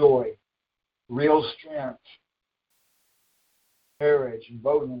real joy, real strength, courage and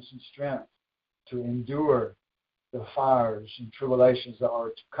boldness and strength to endure the fires and tribulations that are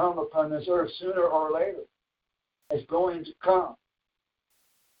to come upon this earth sooner or later. It's going to come.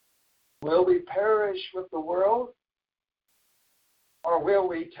 Will we perish with the world, or will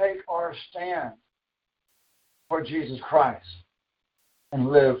we take our stand for Jesus Christ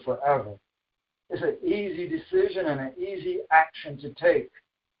and live forever? It's an easy decision and an easy action to take.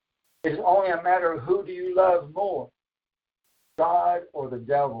 It is only a matter of who do you love more, God or the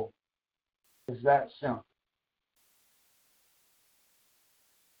devil. It's that simple.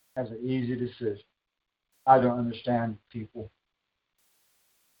 That's an easy decision. I don't understand people.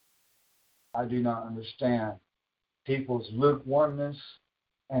 I do not understand people's lukewarmness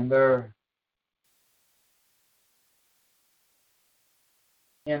and their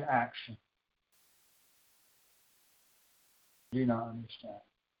inaction. I do not understand.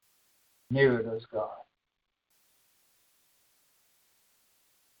 Neither does God.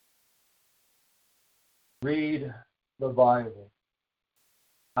 Read the Bible.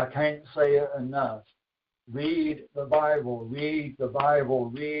 I can't say it enough. Read the Bible, read the Bible,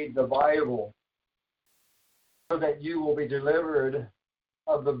 read the Bible, so that you will be delivered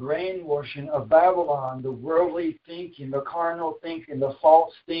of the brainwashing of Babylon, the worldly thinking, the carnal thinking, the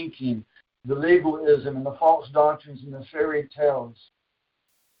false thinking, the legalism and the false doctrines and the fairy tales.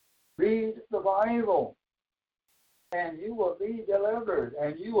 Read the Bible, and you will be delivered,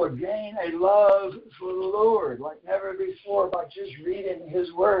 and you will gain a love for the Lord like never before by just reading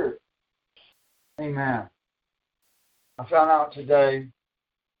His Word. Amen. I found out today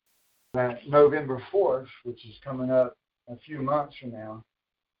that November 4th, which is coming up a few months from now,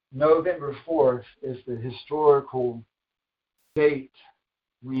 November 4th is the historical date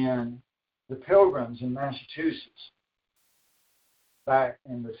when the Pilgrims in Massachusetts, back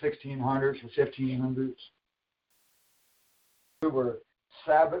in the 1600s or 1500s, who were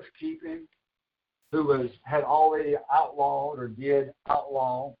Sabbath keeping, who had already outlawed or did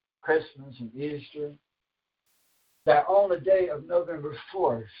outlaw Christmas and Easter, that on the day of November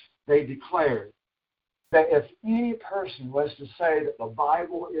 4th, they declared that if any person was to say that the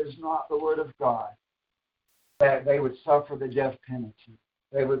Bible is not the Word of God, that they would suffer the death penalty.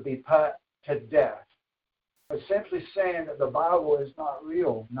 They would be put to death. But simply saying that the Bible is not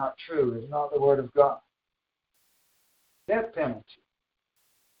real, not true, is not the Word of God. Death penalty.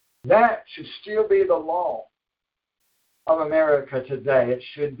 That should still be the law of America today. It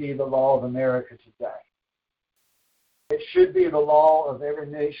should be the law of America today. It should be the law of every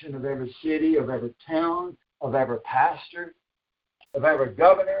nation, of every city, of every town, of every pastor, of every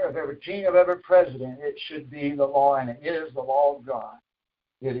governor, of every king, of every president. It should be the law, and it is the law of God.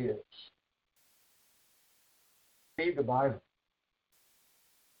 It is. Read the Bible.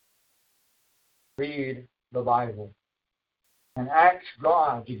 Read the Bible. And ask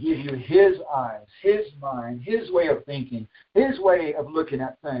God to give you His eyes, His mind, His way of thinking, His way of looking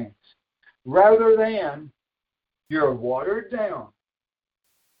at things, rather than your watered down,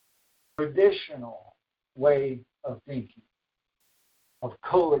 traditional way of thinking, of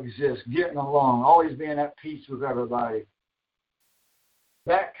coexist, getting along, always being at peace with everybody.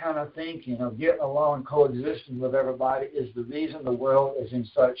 That kind of thinking of getting along, coexisting with everybody is the reason the world is in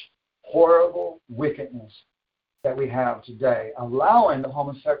such horrible wickedness that we have today, allowing the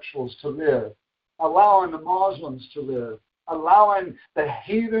homosexuals to live, allowing the Muslims to live, allowing the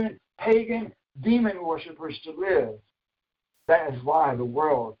heathen, pagan, demon worshippers to live. That is why the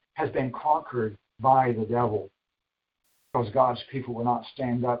world has been conquered by the devil, because God's people will not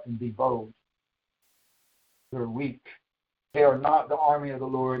stand up and be bold. They're weak. They are not the army of the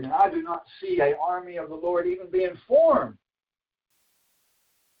Lord. And I do not see an army of the Lord even being formed.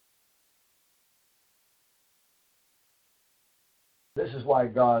 This is why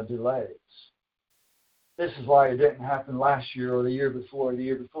God delays. This is why it didn't happen last year or the year before,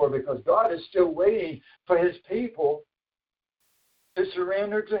 because God is still waiting for His people to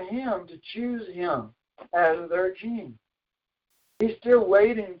surrender to Him, to choose Him as their King. He's still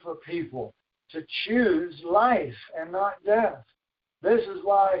waiting for people to choose life and not death. This is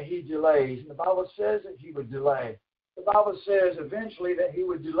why He delays. And the Bible says that He would delay. The Bible says eventually that He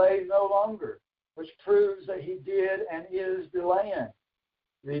would delay no longer, which proves that He did and is delaying.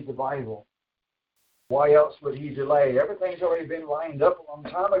 Read the Bible. Why else would He delay? Everything's already been lined up a long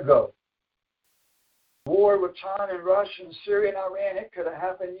time ago. War with China and Russia and Syria and Iran, it could have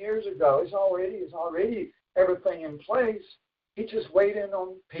happened years ago. It's already everything in place. He's just waiting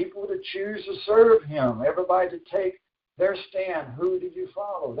on people to choose to serve Him. Everybody to take their stand. Who did you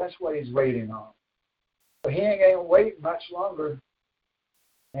follow? That's what He's waiting on. But He ain't going to wait much longer.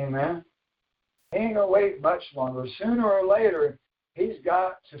 Amen. He ain't going to wait much longer. Sooner or later, He's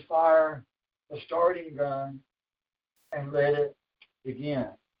got to fire the starting gun and let it begin.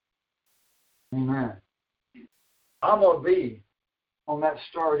 Amen. I'm going to be on that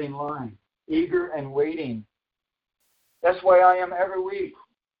starting line, eager and waiting. That's why I am every week,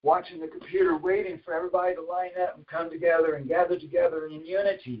 watching the computer, waiting for everybody to line up and come together and gather together in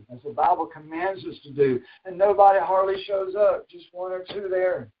unity, as the Bible commands us to do. And nobody hardly shows up, just one or two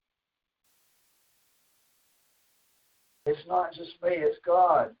there. It's not just me, it's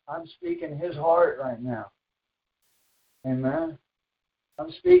God. I'm speaking His heart right now. Amen.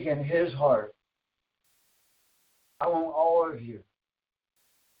 I'm speaking His heart. I want all of you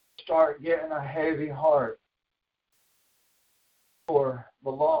to start getting a heavy heart for the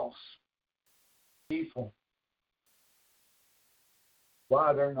lost people.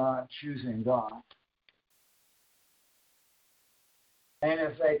 Why they're not choosing God. And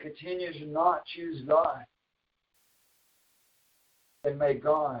if they continue to not choose God, then may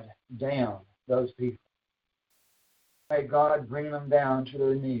God damn those people. May God bring them down to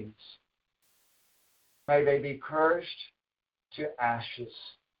their knees. May they be cursed to ashes.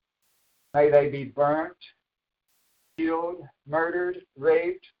 May they be burnt, killed, murdered,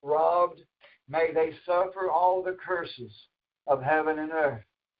 raped, robbed. May they suffer all the curses of heaven and earth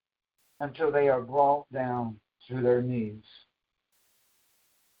until they are brought down to their knees.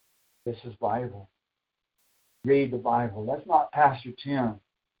 This is Bible. Read the Bible. That's not Pastor Tim.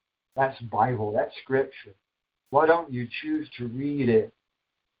 That's Bible. That's Scripture. Why don't you choose to read it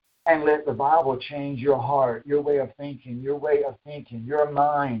and let the Bible change your heart, your way of thinking, your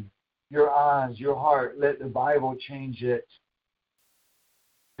mind, your eyes, your heart. Let the Bible change it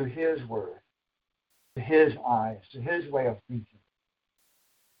to His Word, to His eyes, to His way of thinking,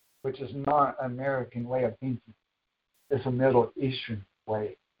 which is not an American way of thinking. It's a Middle Eastern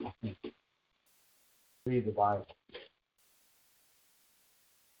way of thinking. Read the Bible.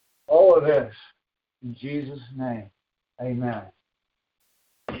 All of this in Jesus' name. Amen.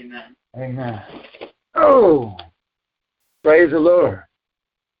 Amen. Amen. Oh, praise the Lord.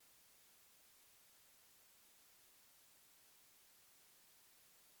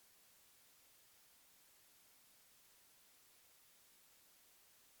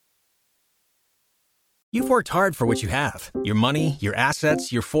 You've worked hard for what you have. Your money, your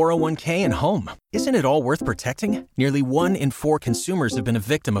assets, your 401k, and home. Isn't it all worth protecting? Nearly 1 in 4 consumers have been a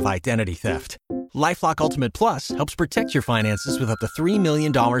victim of identity theft. LifeLock Ultimate Plus helps protect your finances with up to $3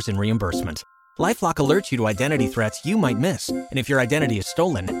 million in reimbursement. LifeLock alerts you to identity threats you might miss. And if your identity is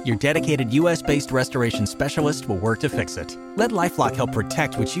stolen, your dedicated U.S.-based restoration specialist will work to fix it. Let LifeLock help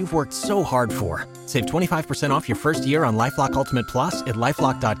protect what you've worked so hard for. Save 25% off your first year on LifeLock Ultimate Plus at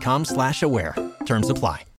LifeLock.com/aware. Terms apply.